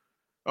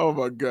 Oh,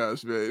 my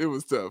gosh, man. It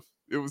was tough.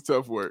 It was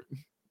tough work.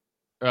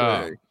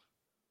 Hey,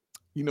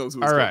 he knows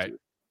who. All right.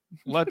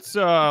 Let's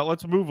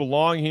move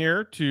along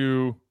here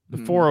to the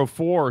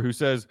 404, who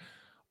says,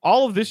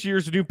 all of this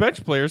year's new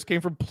bench players came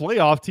from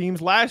playoff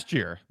teams last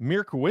year.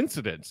 Mere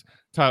coincidence.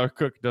 Tyler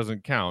Cook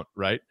doesn't count,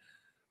 right?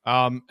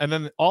 And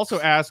then also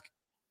ask,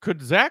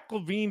 could Zach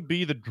LaVine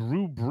be the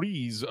Drew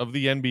Brees of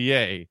the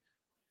NBA?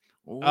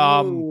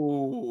 I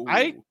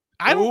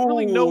don't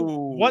really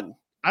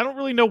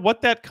know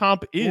what that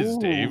comp is,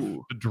 Dave.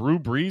 The Drew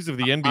Brees of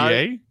the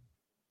NBA.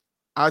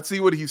 I see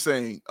what he's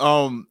saying.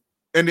 And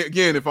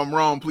again, if I'm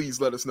wrong,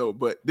 please let us know.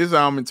 But this is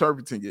how I'm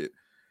interpreting it: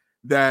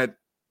 that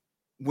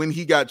when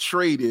he got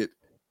traded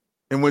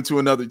and went to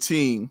another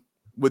team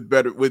with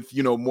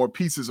more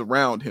pieces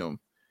around him,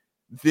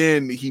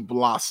 then he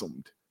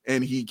blossomed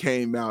and he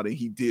came out and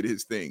he did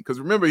his thing. Because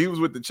remember, he was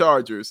with the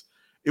Chargers.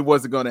 It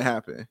wasn't going to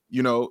happen.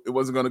 It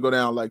wasn't going to go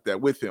down like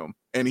that with him.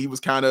 And he was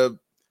kind of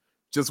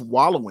just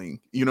wallowing,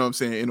 in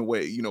a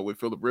way, with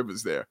Phillip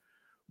Rivers there.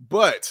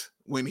 But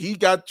when he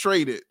got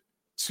traded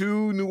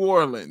to New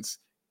Orleans,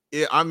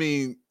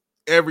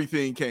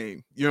 everything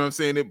came.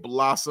 It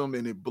blossomed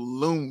and it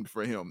bloomed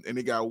for him. And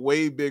it got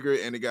way bigger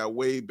and it got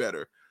way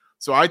better.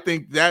 So I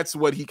think that's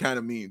what he kind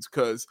of means.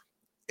 Because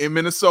in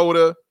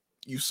Minnesota,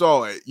 You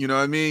saw it. You know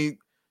what I mean?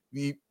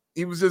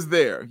 He was just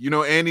there, and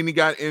then he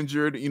got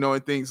injured,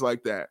 and things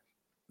like that.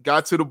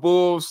 Got to the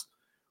Bulls,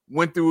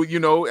 went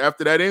through,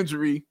 after that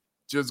injury,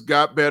 just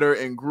got better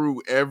and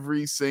grew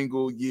every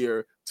single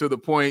year to the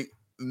point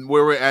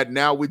where we're at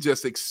now. We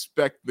just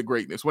expect the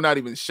greatness. We're not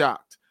even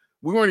shocked.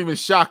 We weren't even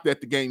shocked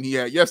at the game he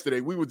had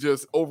yesterday. We were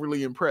just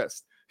overly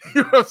impressed.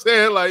 You know what I'm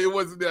saying? Like, it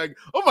wasn't like,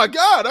 oh my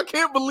God, I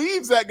can't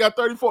believe Zach got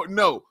 34.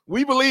 No,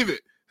 we believe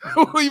it.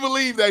 We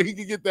believe that he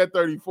could get that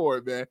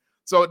 34, man.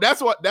 So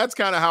that's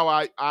kind of how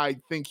I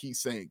think he's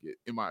saying it,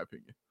 in my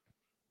opinion.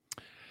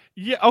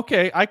 Yeah,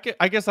 okay.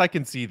 I guess I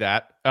can see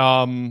that.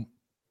 I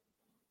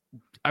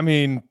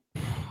mean,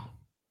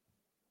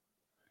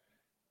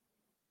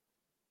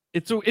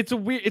 it's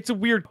a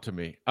weird to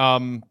me.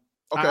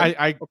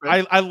 Okay.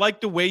 I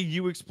like the way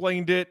you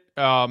explained it.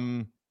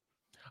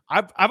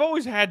 I've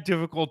always had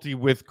difficulty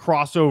with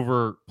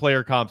crossover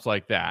player comps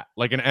like that,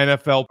 like an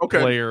NFL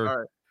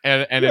player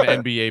and an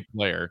NBA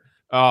player.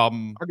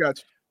 I got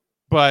you.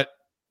 But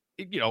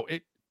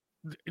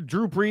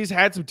Drew Brees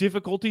had some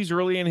difficulties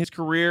early in his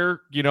career.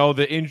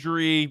 The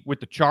injury with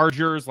the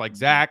Chargers, like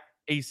Zach,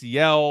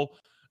 ACL,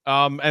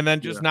 and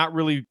then just not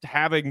really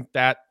having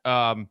that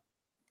talent,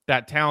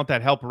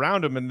 that help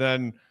around him. And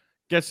then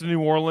gets to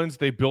New Orleans,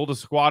 they build a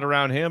squad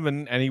around him,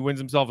 and he wins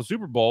himself a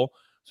Super Bowl.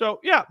 So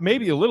yeah,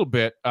 maybe a little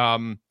bit.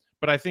 But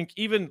I think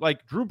even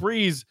like Drew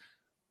Brees,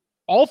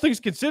 all things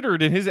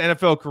considered, in his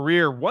NFL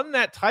career, won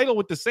that title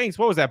with the Saints.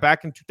 What was that,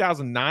 back in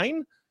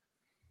 2009?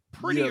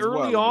 Pretty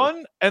early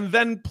on, and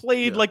then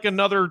played like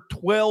another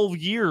 13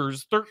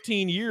 years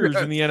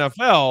in the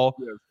NFL.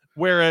 Yes.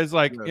 Whereas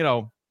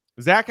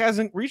Zach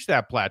hasn't reached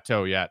that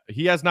plateau yet.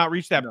 He has not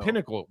reached that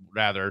pinnacle,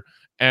 rather.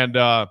 And,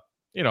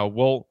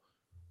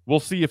 we'll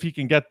see if he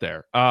can get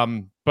there.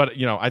 But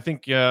I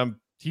think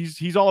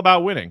he's all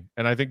about winning.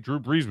 And I think Drew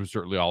Brees was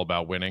certainly all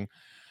about winning.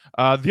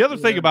 The other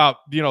thing about,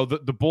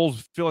 the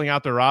Bulls filling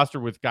out their roster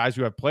with guys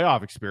who have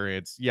playoff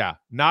experience. Yeah.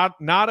 Not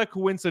a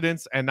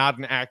coincidence and not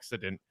an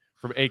accident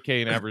from AK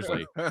and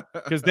Eversley,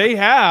 because they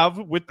have,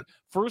 with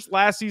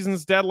last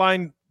season's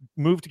deadline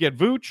move to get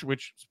Vooch,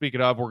 which, speaking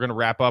of, we're going to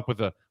wrap up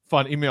with a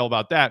fun email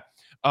about that.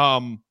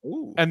 And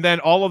then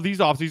all of these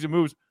offseason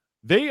moves,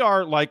 they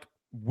are like,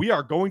 we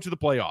are going to the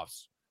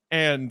playoffs,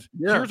 and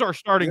here's our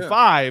starting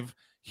five.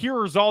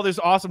 Here's all this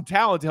awesome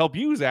talent to help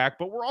you, Zach,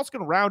 but we're also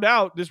going to round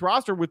out this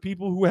roster with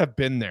people who have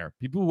been there,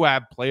 people who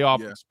have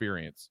playoff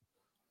experience.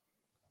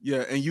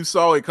 Yeah, and you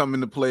saw it come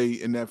into play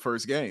in that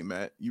first game,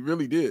 Matt. You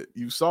really did.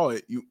 You saw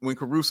it when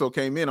Caruso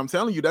came in. I'm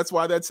telling you, that's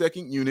why that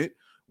second unit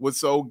was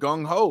so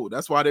gung-ho.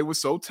 That's why they were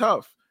so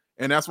tough.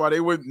 And that's why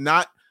they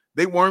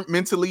weren't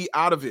mentally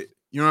out of it.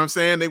 You know what I'm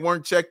saying? They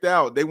weren't checked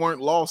out. They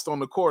weren't lost on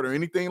the court or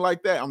anything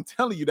like that. I'm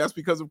telling you, that's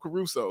because of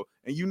Caruso.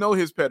 And you know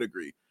his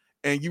pedigree.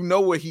 And you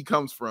know where he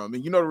comes from.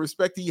 And you know the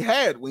respect he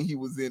had when he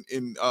was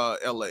in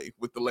LA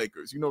with the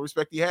Lakers. You know,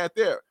 respect he had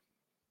there.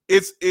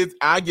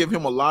 I give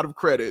him a lot of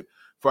credit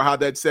for how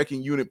that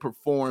second unit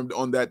performed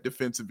on that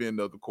defensive end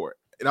of the court.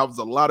 And that was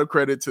a lot of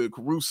credit to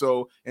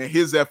Caruso and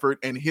his effort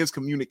and his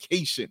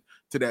communication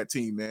to that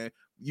team, man.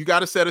 You got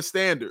to set a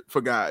standard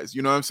for guys.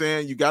 You know what I'm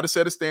saying? You got to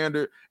set a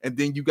standard, and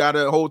then you got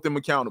to hold them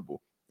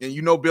accountable. And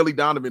Billy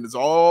Donovan is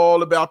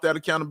all about that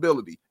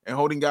accountability and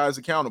holding guys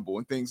accountable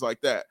and things like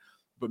that.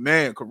 But,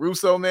 man,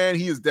 Caruso, man,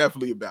 he is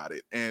definitely about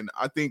it. And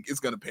I think it's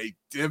going to pay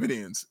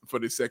dividends for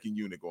the second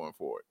unit going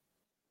forward.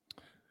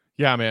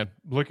 Yeah, man.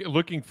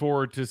 Looking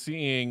forward to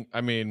seeing.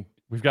 I mean,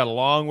 we've got a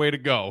long way to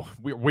go.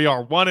 We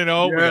are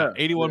 1-0. We got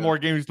 81 more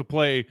games to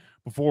play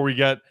before we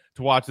get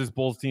to watch this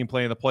Bulls team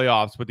play in the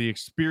playoffs. But the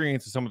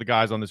experience of some of the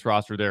guys on this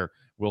roster there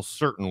will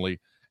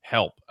certainly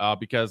help.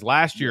 Because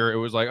last year it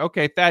was like,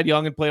 okay, Thad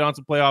Young had played on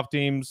some playoff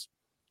teams.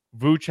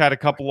 Vooch had a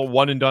couple of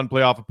one-and-done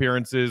playoff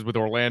appearances with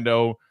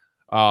Orlando.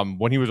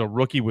 When he was a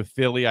rookie with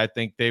Philly, I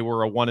think they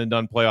were a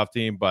one-and-done playoff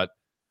team. But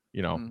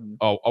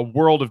a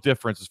world of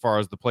difference as far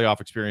as the playoff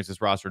experience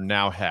this roster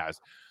now has.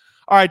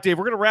 All right, Dave,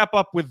 we're going to wrap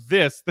up with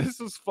this. This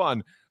is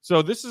fun.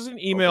 So this is an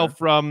email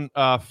from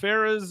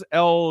Faraz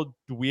El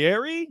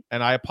Douieri,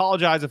 and I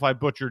apologize if I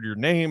butchered your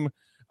name.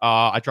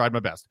 I tried my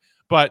best.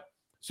 But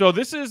so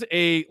this is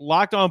a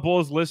Locked On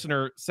Bulls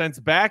listener since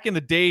back in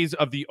the days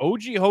of the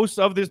OG hosts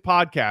of this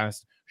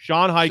podcast,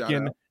 Sean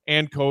Hyken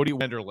and Cody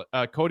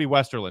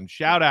Westerland.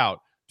 Shout out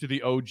to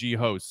the OG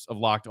hosts of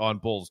Locked On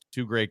Bulls,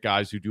 two great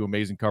guys who do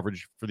amazing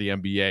coverage for the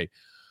NBA.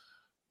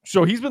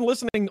 So he's been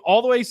listening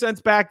all the way since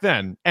back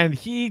then, and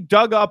he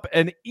dug up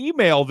an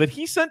email that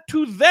he sent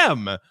to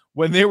them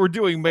when they were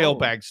doing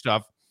mailbag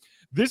stuff.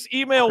 This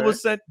email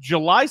was sent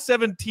July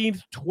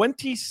 17th,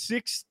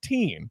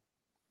 2016.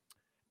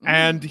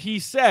 And he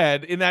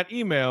said in that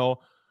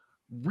email,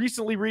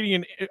 recently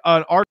reading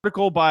an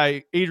article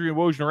by Adrian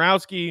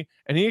Wojnarowski,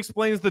 and he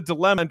explains the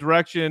dilemma and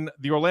direction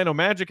the Orlando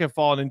Magic have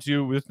fallen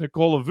into with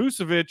Nikola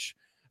Vucevic,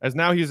 as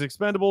now he is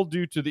expendable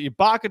due to the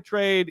Ibaka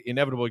trade,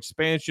 inevitable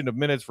expansion of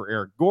minutes for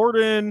Eric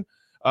Gordon,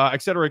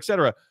 et cetera, et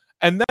cetera.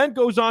 And then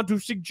goes on to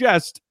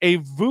suggest a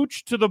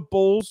Vooch to the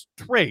Bulls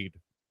trade.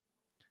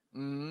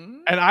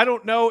 Mm-hmm. And I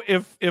don't know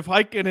if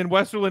Hyken and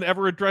Westerlund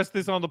ever addressed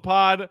this on the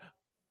pod,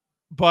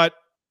 but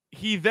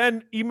he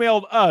then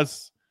emailed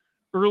us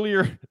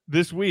earlier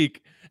this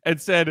week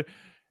and said,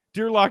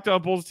 "Dear Locked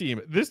On Bulls team,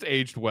 this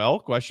aged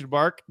well, ?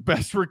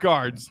 Best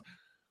regards."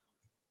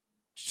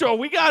 So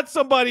we got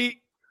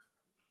somebody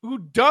who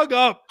dug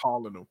up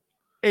Calling him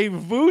a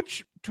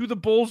Vooch to the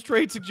Bulls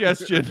trade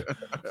suggestion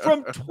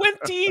from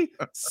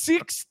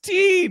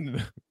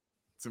 2016.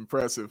 It's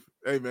impressive.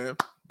 Hey, man,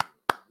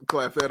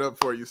 clap that up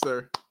for you,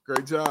 sir.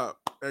 Great job.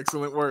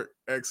 Excellent work.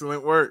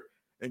 Excellent work.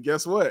 And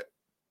guess what?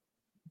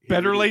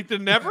 Better late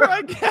than never,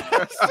 I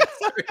guess.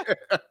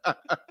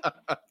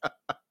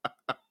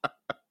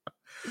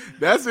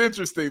 That's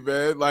interesting,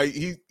 man. Like,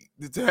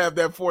 to have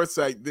that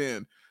foresight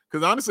then.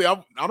 Because honestly,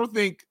 I don't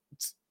think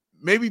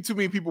maybe too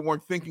many people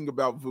weren't thinking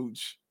about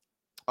Vooch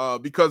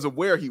because of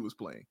where he was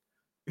playing.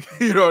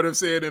 You know what I'm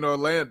saying? In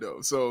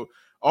Orlando. So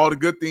all the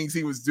good things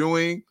he was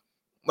doing,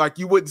 like,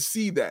 you wouldn't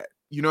see that.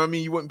 You know what I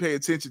mean? You wouldn't pay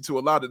attention to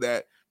a lot of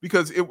that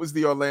because it was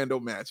the Orlando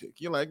Magic.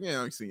 You're like,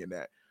 yeah, I'm seeing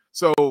that.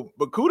 So,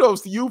 but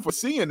kudos to you for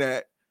seeing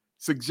that,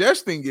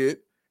 suggesting it,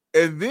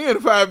 and then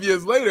 5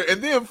 years later,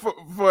 and then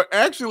for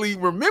actually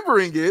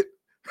remembering it,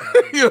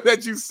 you know,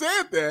 that you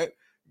said that,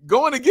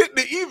 going to get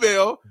the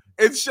email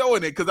and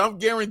showing it. Because I'm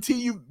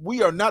guarantee you,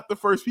 we are not the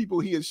first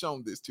people he has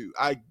shown this to.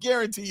 I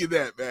guarantee you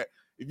that, Matt.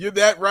 If you're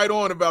that right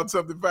on about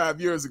something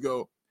 5 years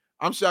ago,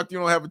 I'm shocked you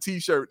don't have a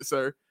T-shirt,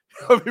 sir.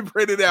 Let me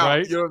print it out.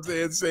 Right? You know what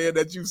I'm saying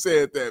that you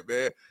said that,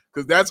 man.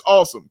 Because that's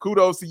awesome.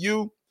 Kudos to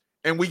you.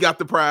 And we got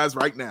the prize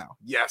right now.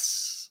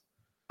 Yes.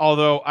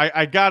 Although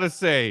I gotta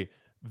say,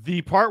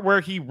 the part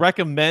where he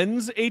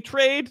recommends a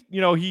trade,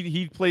 you know,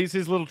 he plays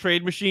his little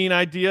trade machine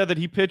idea that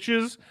he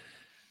pitches.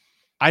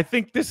 I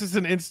think this is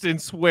an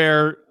instance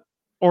where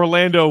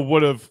Orlando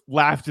would have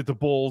laughed at the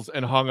Bulls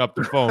and hung up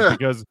the phone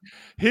because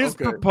his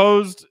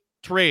proposed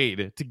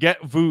trade to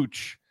get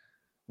Vooch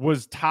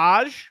was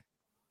Taj,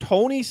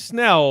 Tony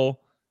Snell,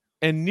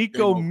 and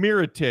Nico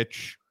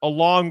Mirotic,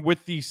 along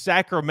with the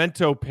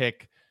Sacramento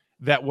pick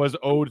that was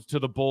owed to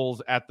the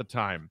Bulls at the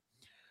time.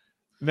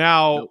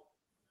 Now,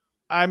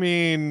 I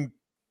mean,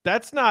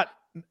 that's not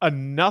a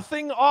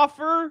nothing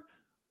offer,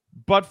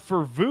 but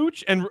for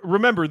Vooch, and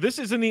remember, this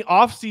is in the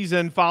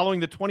offseason following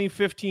the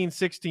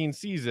 2015-16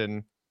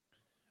 season,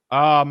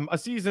 a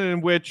season in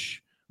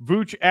which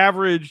Vooch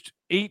averaged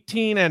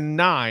 18 and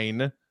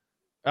 9.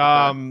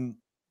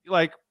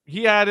 Like,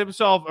 he had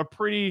himself a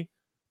pretty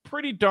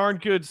darn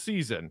good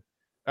season.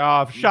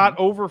 Shot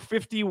over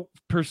 50%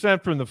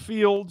 from the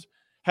field.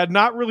 Had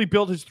not really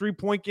built his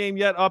three-point game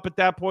yet up at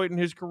that point in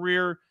his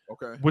career.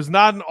 Was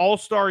not an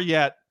all-star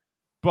yet,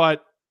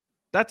 but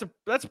that's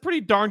a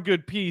pretty darn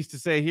good piece to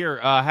say here.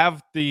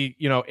 Have the,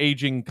 you know,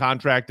 aging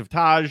contract of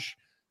Taj.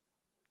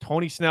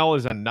 Tony Snell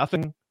is a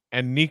nothing,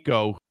 and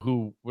Nico,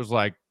 who was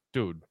like,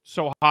 dude,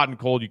 so hot and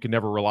cold, you can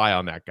never rely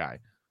on that guy.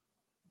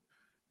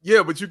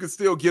 Yeah, but you could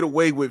still get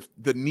away with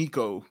the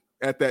Nico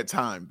at that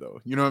time,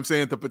 though. You know what I'm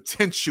saying? The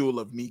potential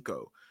of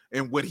Nico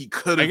and what he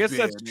could have been. I guess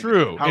that's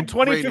true. In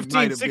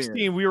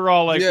 2015-16, we were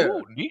all like,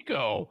 "Oh,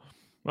 Nico,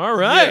 all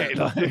right."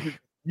 Yeah.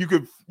 You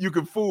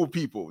could fool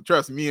people.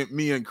 Trust me.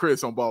 Me and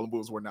Chris on Ball and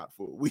Bulls were not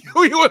fooled.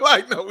 We were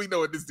like, no, we know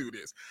what this dude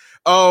is.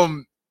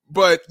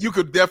 But you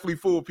could definitely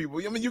fool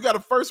people. I mean, you got a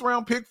first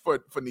round pick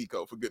for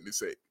Nico, for goodness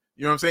sake.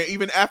 You know what I'm saying?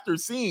 Even after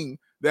seeing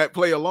that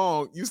play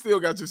along, you still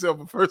got yourself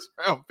a first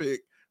round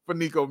pick for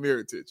Nico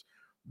Mirotic.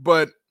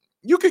 But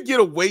you could get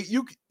away.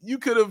 You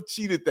could have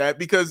cheated that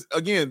because,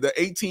 again, the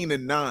 18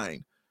 and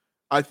 9,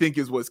 I think,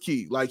 is what's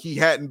key. Like, he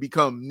hadn't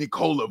become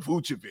Nikola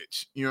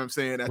Vucevic, you know what I'm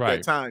saying, at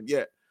that time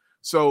yet.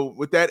 So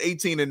with that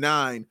 18 and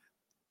 9,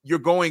 you're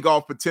going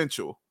off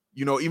potential,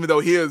 you know, even though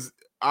his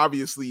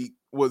obviously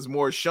was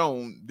more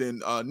shown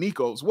than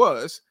Nico's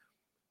was,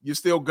 you're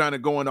still kind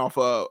of going off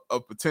of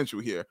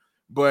potential here.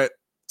 But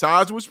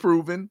Taj was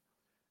proven,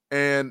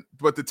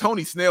 but the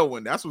Tony Snell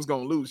one, that's what's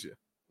going to lose you.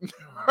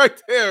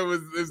 Right there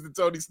is the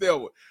Tony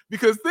Snell one.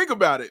 Because think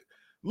about it.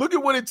 Look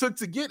at what it took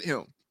to get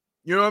him.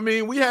 You know what I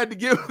mean? We had to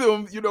give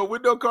them, you know,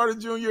 Wendell Carter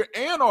Jr.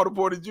 and Otto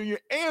Porter Jr.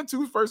 and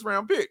 2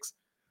 first-round picks.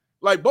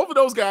 Like, both of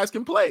those guys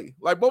can play.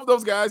 Like, both of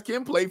those guys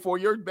can play for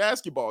your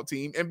basketball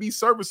team and be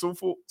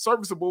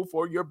serviceable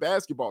for your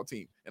basketball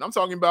team. And I'm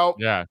talking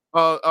about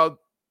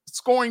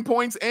scoring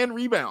points and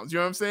rebounds. You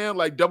know what I'm saying?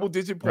 Like,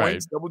 double-digit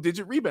points,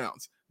 double-digit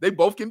rebounds. They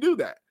both can do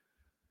that.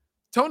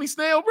 Tony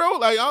Snell, bro,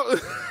 like,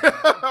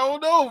 I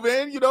don't know,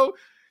 man. You know,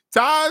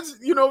 Taj,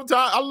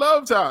 I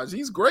love Taj.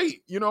 He's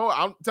great. You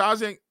know,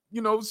 Taj ain't,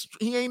 you know,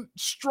 he ain't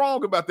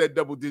strong about that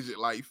double-digit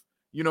life,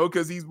 you know,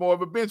 because he's more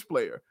of a bench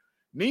player.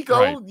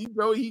 Nico, you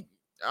know,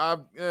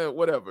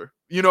 whatever,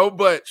 you know,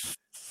 but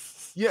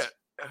yeah,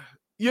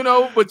 you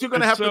know, but you're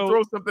going to have to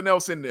throw something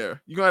else in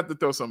there. You're going to have to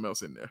throw something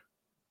else in there.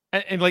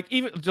 And like,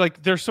 even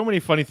like, there's so many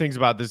funny things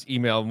about this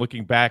email and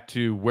looking back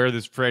to where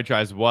this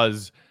franchise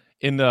was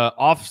in the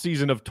off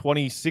season of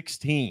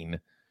 2016.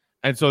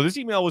 And so this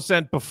email was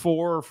sent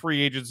before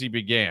free agency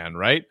began,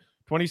 right?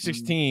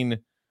 2016,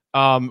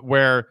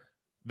 where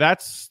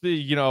that's the,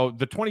 you know,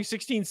 the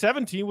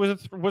 2016-17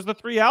 was the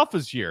 3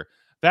 alphas year.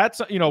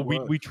 That's,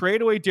 we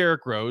trade away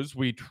Derrick Rose.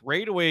 We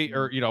trade away,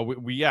 or,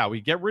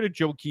 we get rid of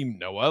Joakim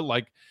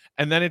Noah,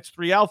 and then it's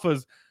 3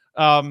 alphas.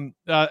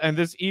 And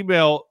this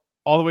email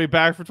all the way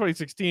back from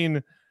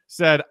 2016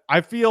 said,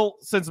 I feel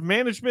since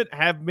management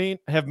have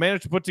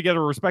managed to put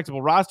together a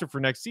respectable roster for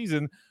next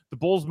season, the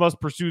Bulls must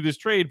pursue this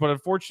trade. But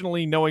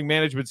unfortunately, knowing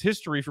management's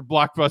history for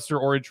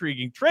blockbuster or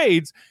intriguing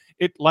trades,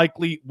 it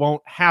likely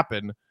won't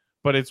happen,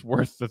 but it's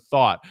worth the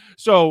thought.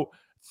 So,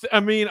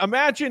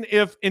 imagine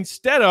if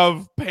instead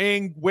of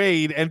paying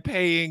Wade and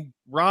paying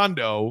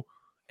Rondo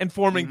and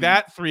forming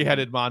that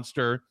 3-headed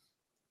monster,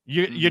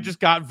 you just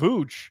got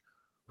Vooch,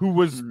 who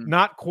was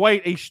not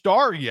quite a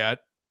star yet,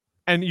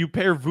 and you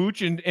pair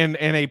Vooch and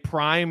a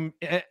prime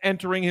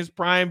entering his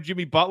prime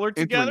Jimmy Butler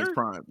together. Entering his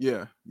prime.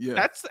 Yeah.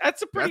 That's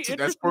a pretty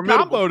interesting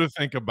combo to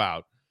think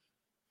about.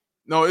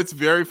 No, it's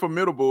very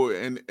formidable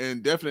and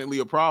definitely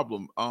a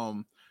problem.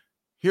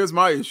 Here's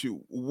my issue.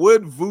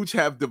 Would Vooch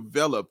have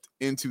developed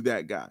into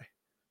that guy?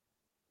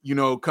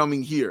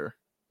 Coming here,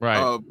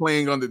 right?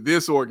 Playing under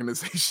this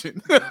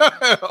organization,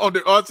 under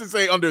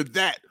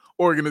that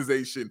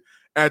organization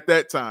at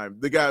that time,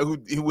 the guy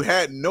who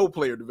had no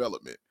player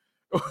development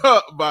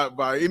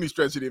by any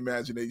stretch of the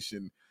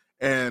imagination,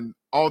 and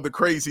all the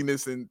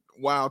craziness and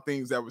wild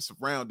things that were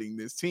surrounding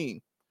this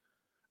team.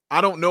 I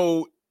don't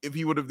know if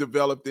he would have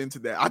developed into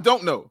that. I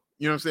don't know.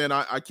 You know what I'm saying?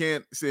 I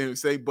can't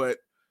say, but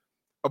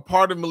a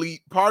part of me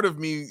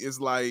is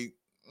like,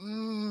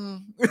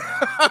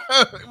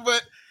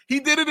 but he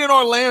did it in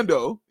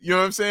Orlando. You know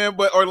what I'm saying?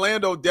 But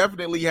Orlando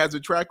definitely has a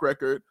track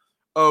record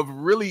of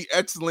really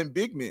excellent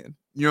big men.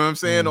 You know what I'm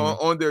saying?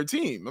 On their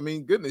team. I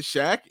mean, goodness,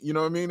 Shaq, you know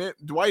what I mean?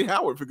 Dwight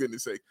Howard, for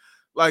goodness sake.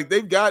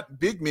 They've got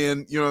big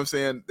men, you know what I'm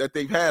saying, that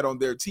they've had on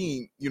their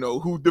team,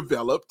 who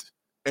developed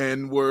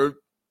and were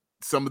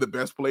some of the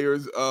best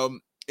players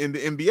in the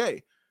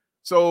NBA.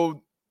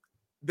 So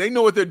they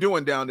know what they're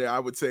doing down there, I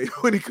would say,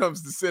 when it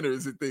comes to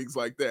centers and things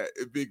like that,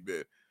 at big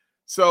men.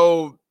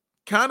 So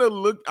I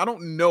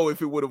don't know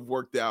if it would have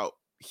worked out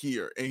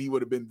here and he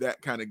would have been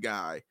that kind of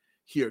guy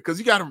here. Because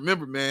you got to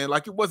remember, man,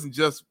 it wasn't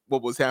just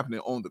what was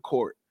happening on the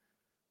court.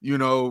 It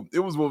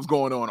was what was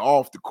going on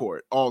off the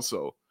court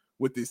also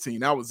with this team.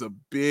 That was a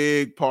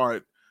big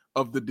part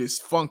of the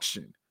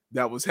dysfunction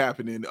that was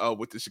happening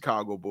with the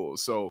Chicago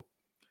Bulls. So,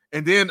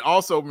 and then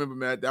also remember,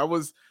 Matt, that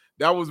was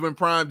when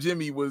Prime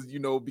Jimmy was,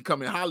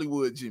 becoming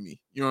Hollywood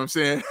Jimmy. You know what I'm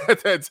saying?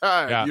 At that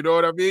time, yeah. You know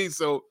what I mean?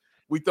 So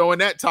we throwing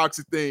that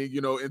toxic thing,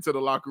 into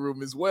the locker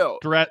room as well.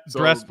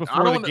 Dressed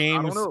before the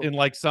games in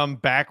some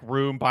back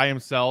room by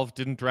himself,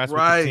 didn't dress with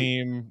the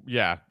team.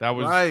 Yeah, that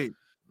was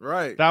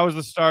right. That was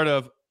the start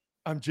of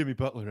I'm Jimmy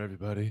Butler,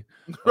 everybody.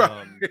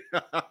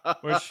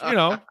 Which,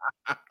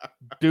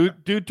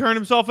 dude turned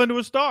himself into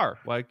a star.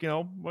 He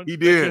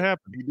did.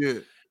 He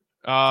did.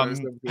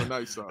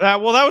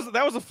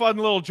 That was a fun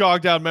little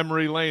jog down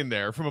memory lane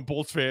there from a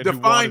Bulls fan.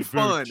 Define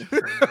fun.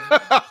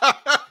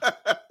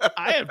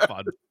 I had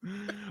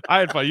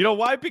fun. You know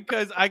why?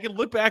 Because I can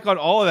look back on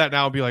all of that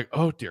now and be like,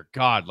 oh dear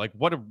God,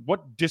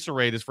 what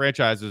disarray this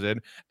franchise is in.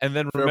 And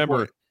then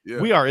remember,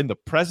 we are in the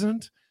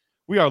present.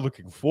 We are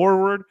looking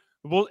forward.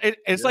 Well,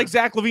 it's like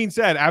Zach LaVine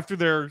said after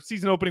their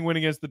season opening win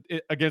against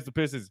the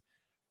Pistons.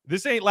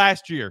 This ain't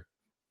last year.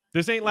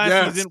 This ain't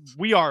last season.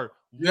 We are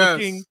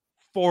looking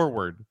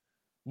forward.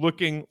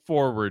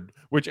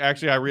 Which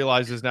actually I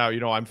realize is now,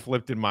 I'm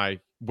flipped in my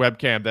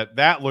webcam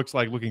that looks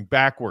like looking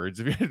backwards.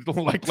 If you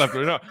don't like left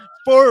or no,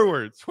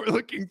 forwards. We're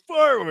looking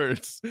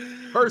forwards.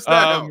 First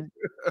down.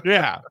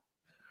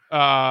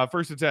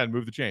 First and 10,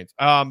 move the chains.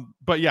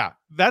 But yeah,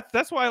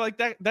 that's why I like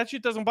that. That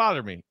shit doesn't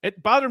bother me.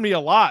 It bothered me a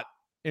lot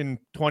in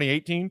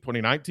 2018,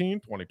 2019,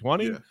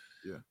 2020. Yeah.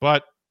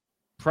 But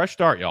fresh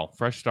start, y'all.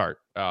 Fresh start.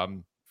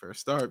 Fresh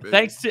start, baby.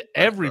 Thanks to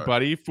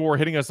everybody for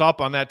hitting us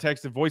up on that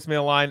text and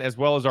voicemail line, as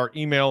well as our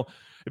email.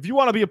 If you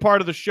want to be a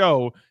part of the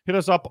show, hit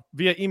us up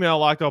via email,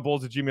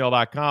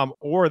 lockedoutbulls@gmail.com,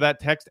 or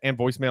that text and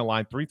voicemail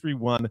line,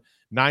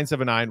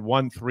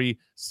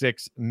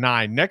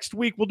 331-979-1369. Next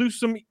week, we'll do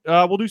some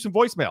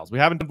voicemails. We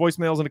haven't done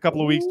voicemails in a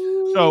couple of weeks.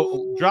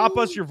 So drop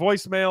us your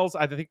voicemails.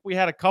 I think we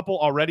had a couple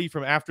already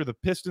from after the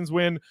Pistons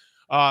win.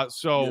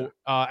 After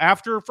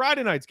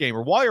Friday night's game,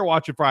 or while you're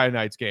watching Friday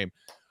night's game,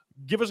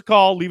 give us a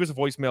call, leave us a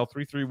voicemail,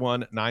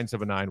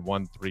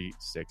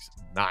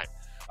 331-979-1369.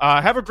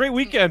 Have a great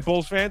weekend,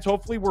 Bulls fans.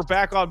 Hopefully we're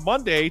back on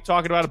Monday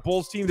talking about a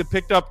Bulls team that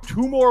picked up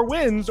 2 more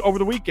wins over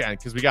the weekend,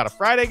 because we got a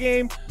Friday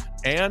game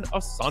and a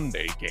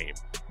Sunday game.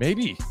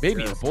 Maybe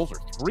the Bulls are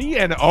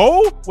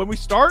 3-0 when we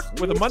start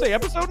with a Monday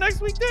episode next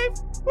week, Dave.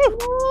 Woo,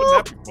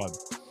 wouldn't that be fun?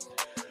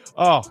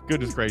 Oh,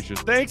 goodness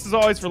gracious. Thanks, as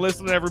always, for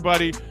listening,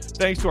 everybody.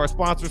 Thanks to our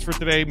sponsors for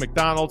today,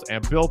 McDonald's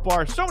and Built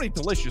Bar. So many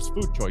delicious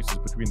food choices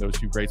between those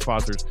two great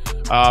sponsors.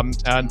 And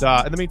in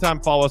the meantime,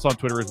 follow us on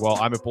Twitter as well.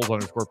 I'm at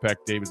Bulls_Peck.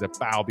 Dave is at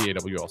BAWL,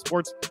 BAWL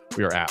Sports.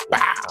 We are at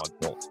Locked On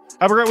Bulls.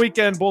 Have a great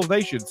weekend, Bulls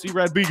Nation. See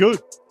Red, be good.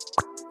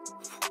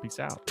 Peace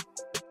out.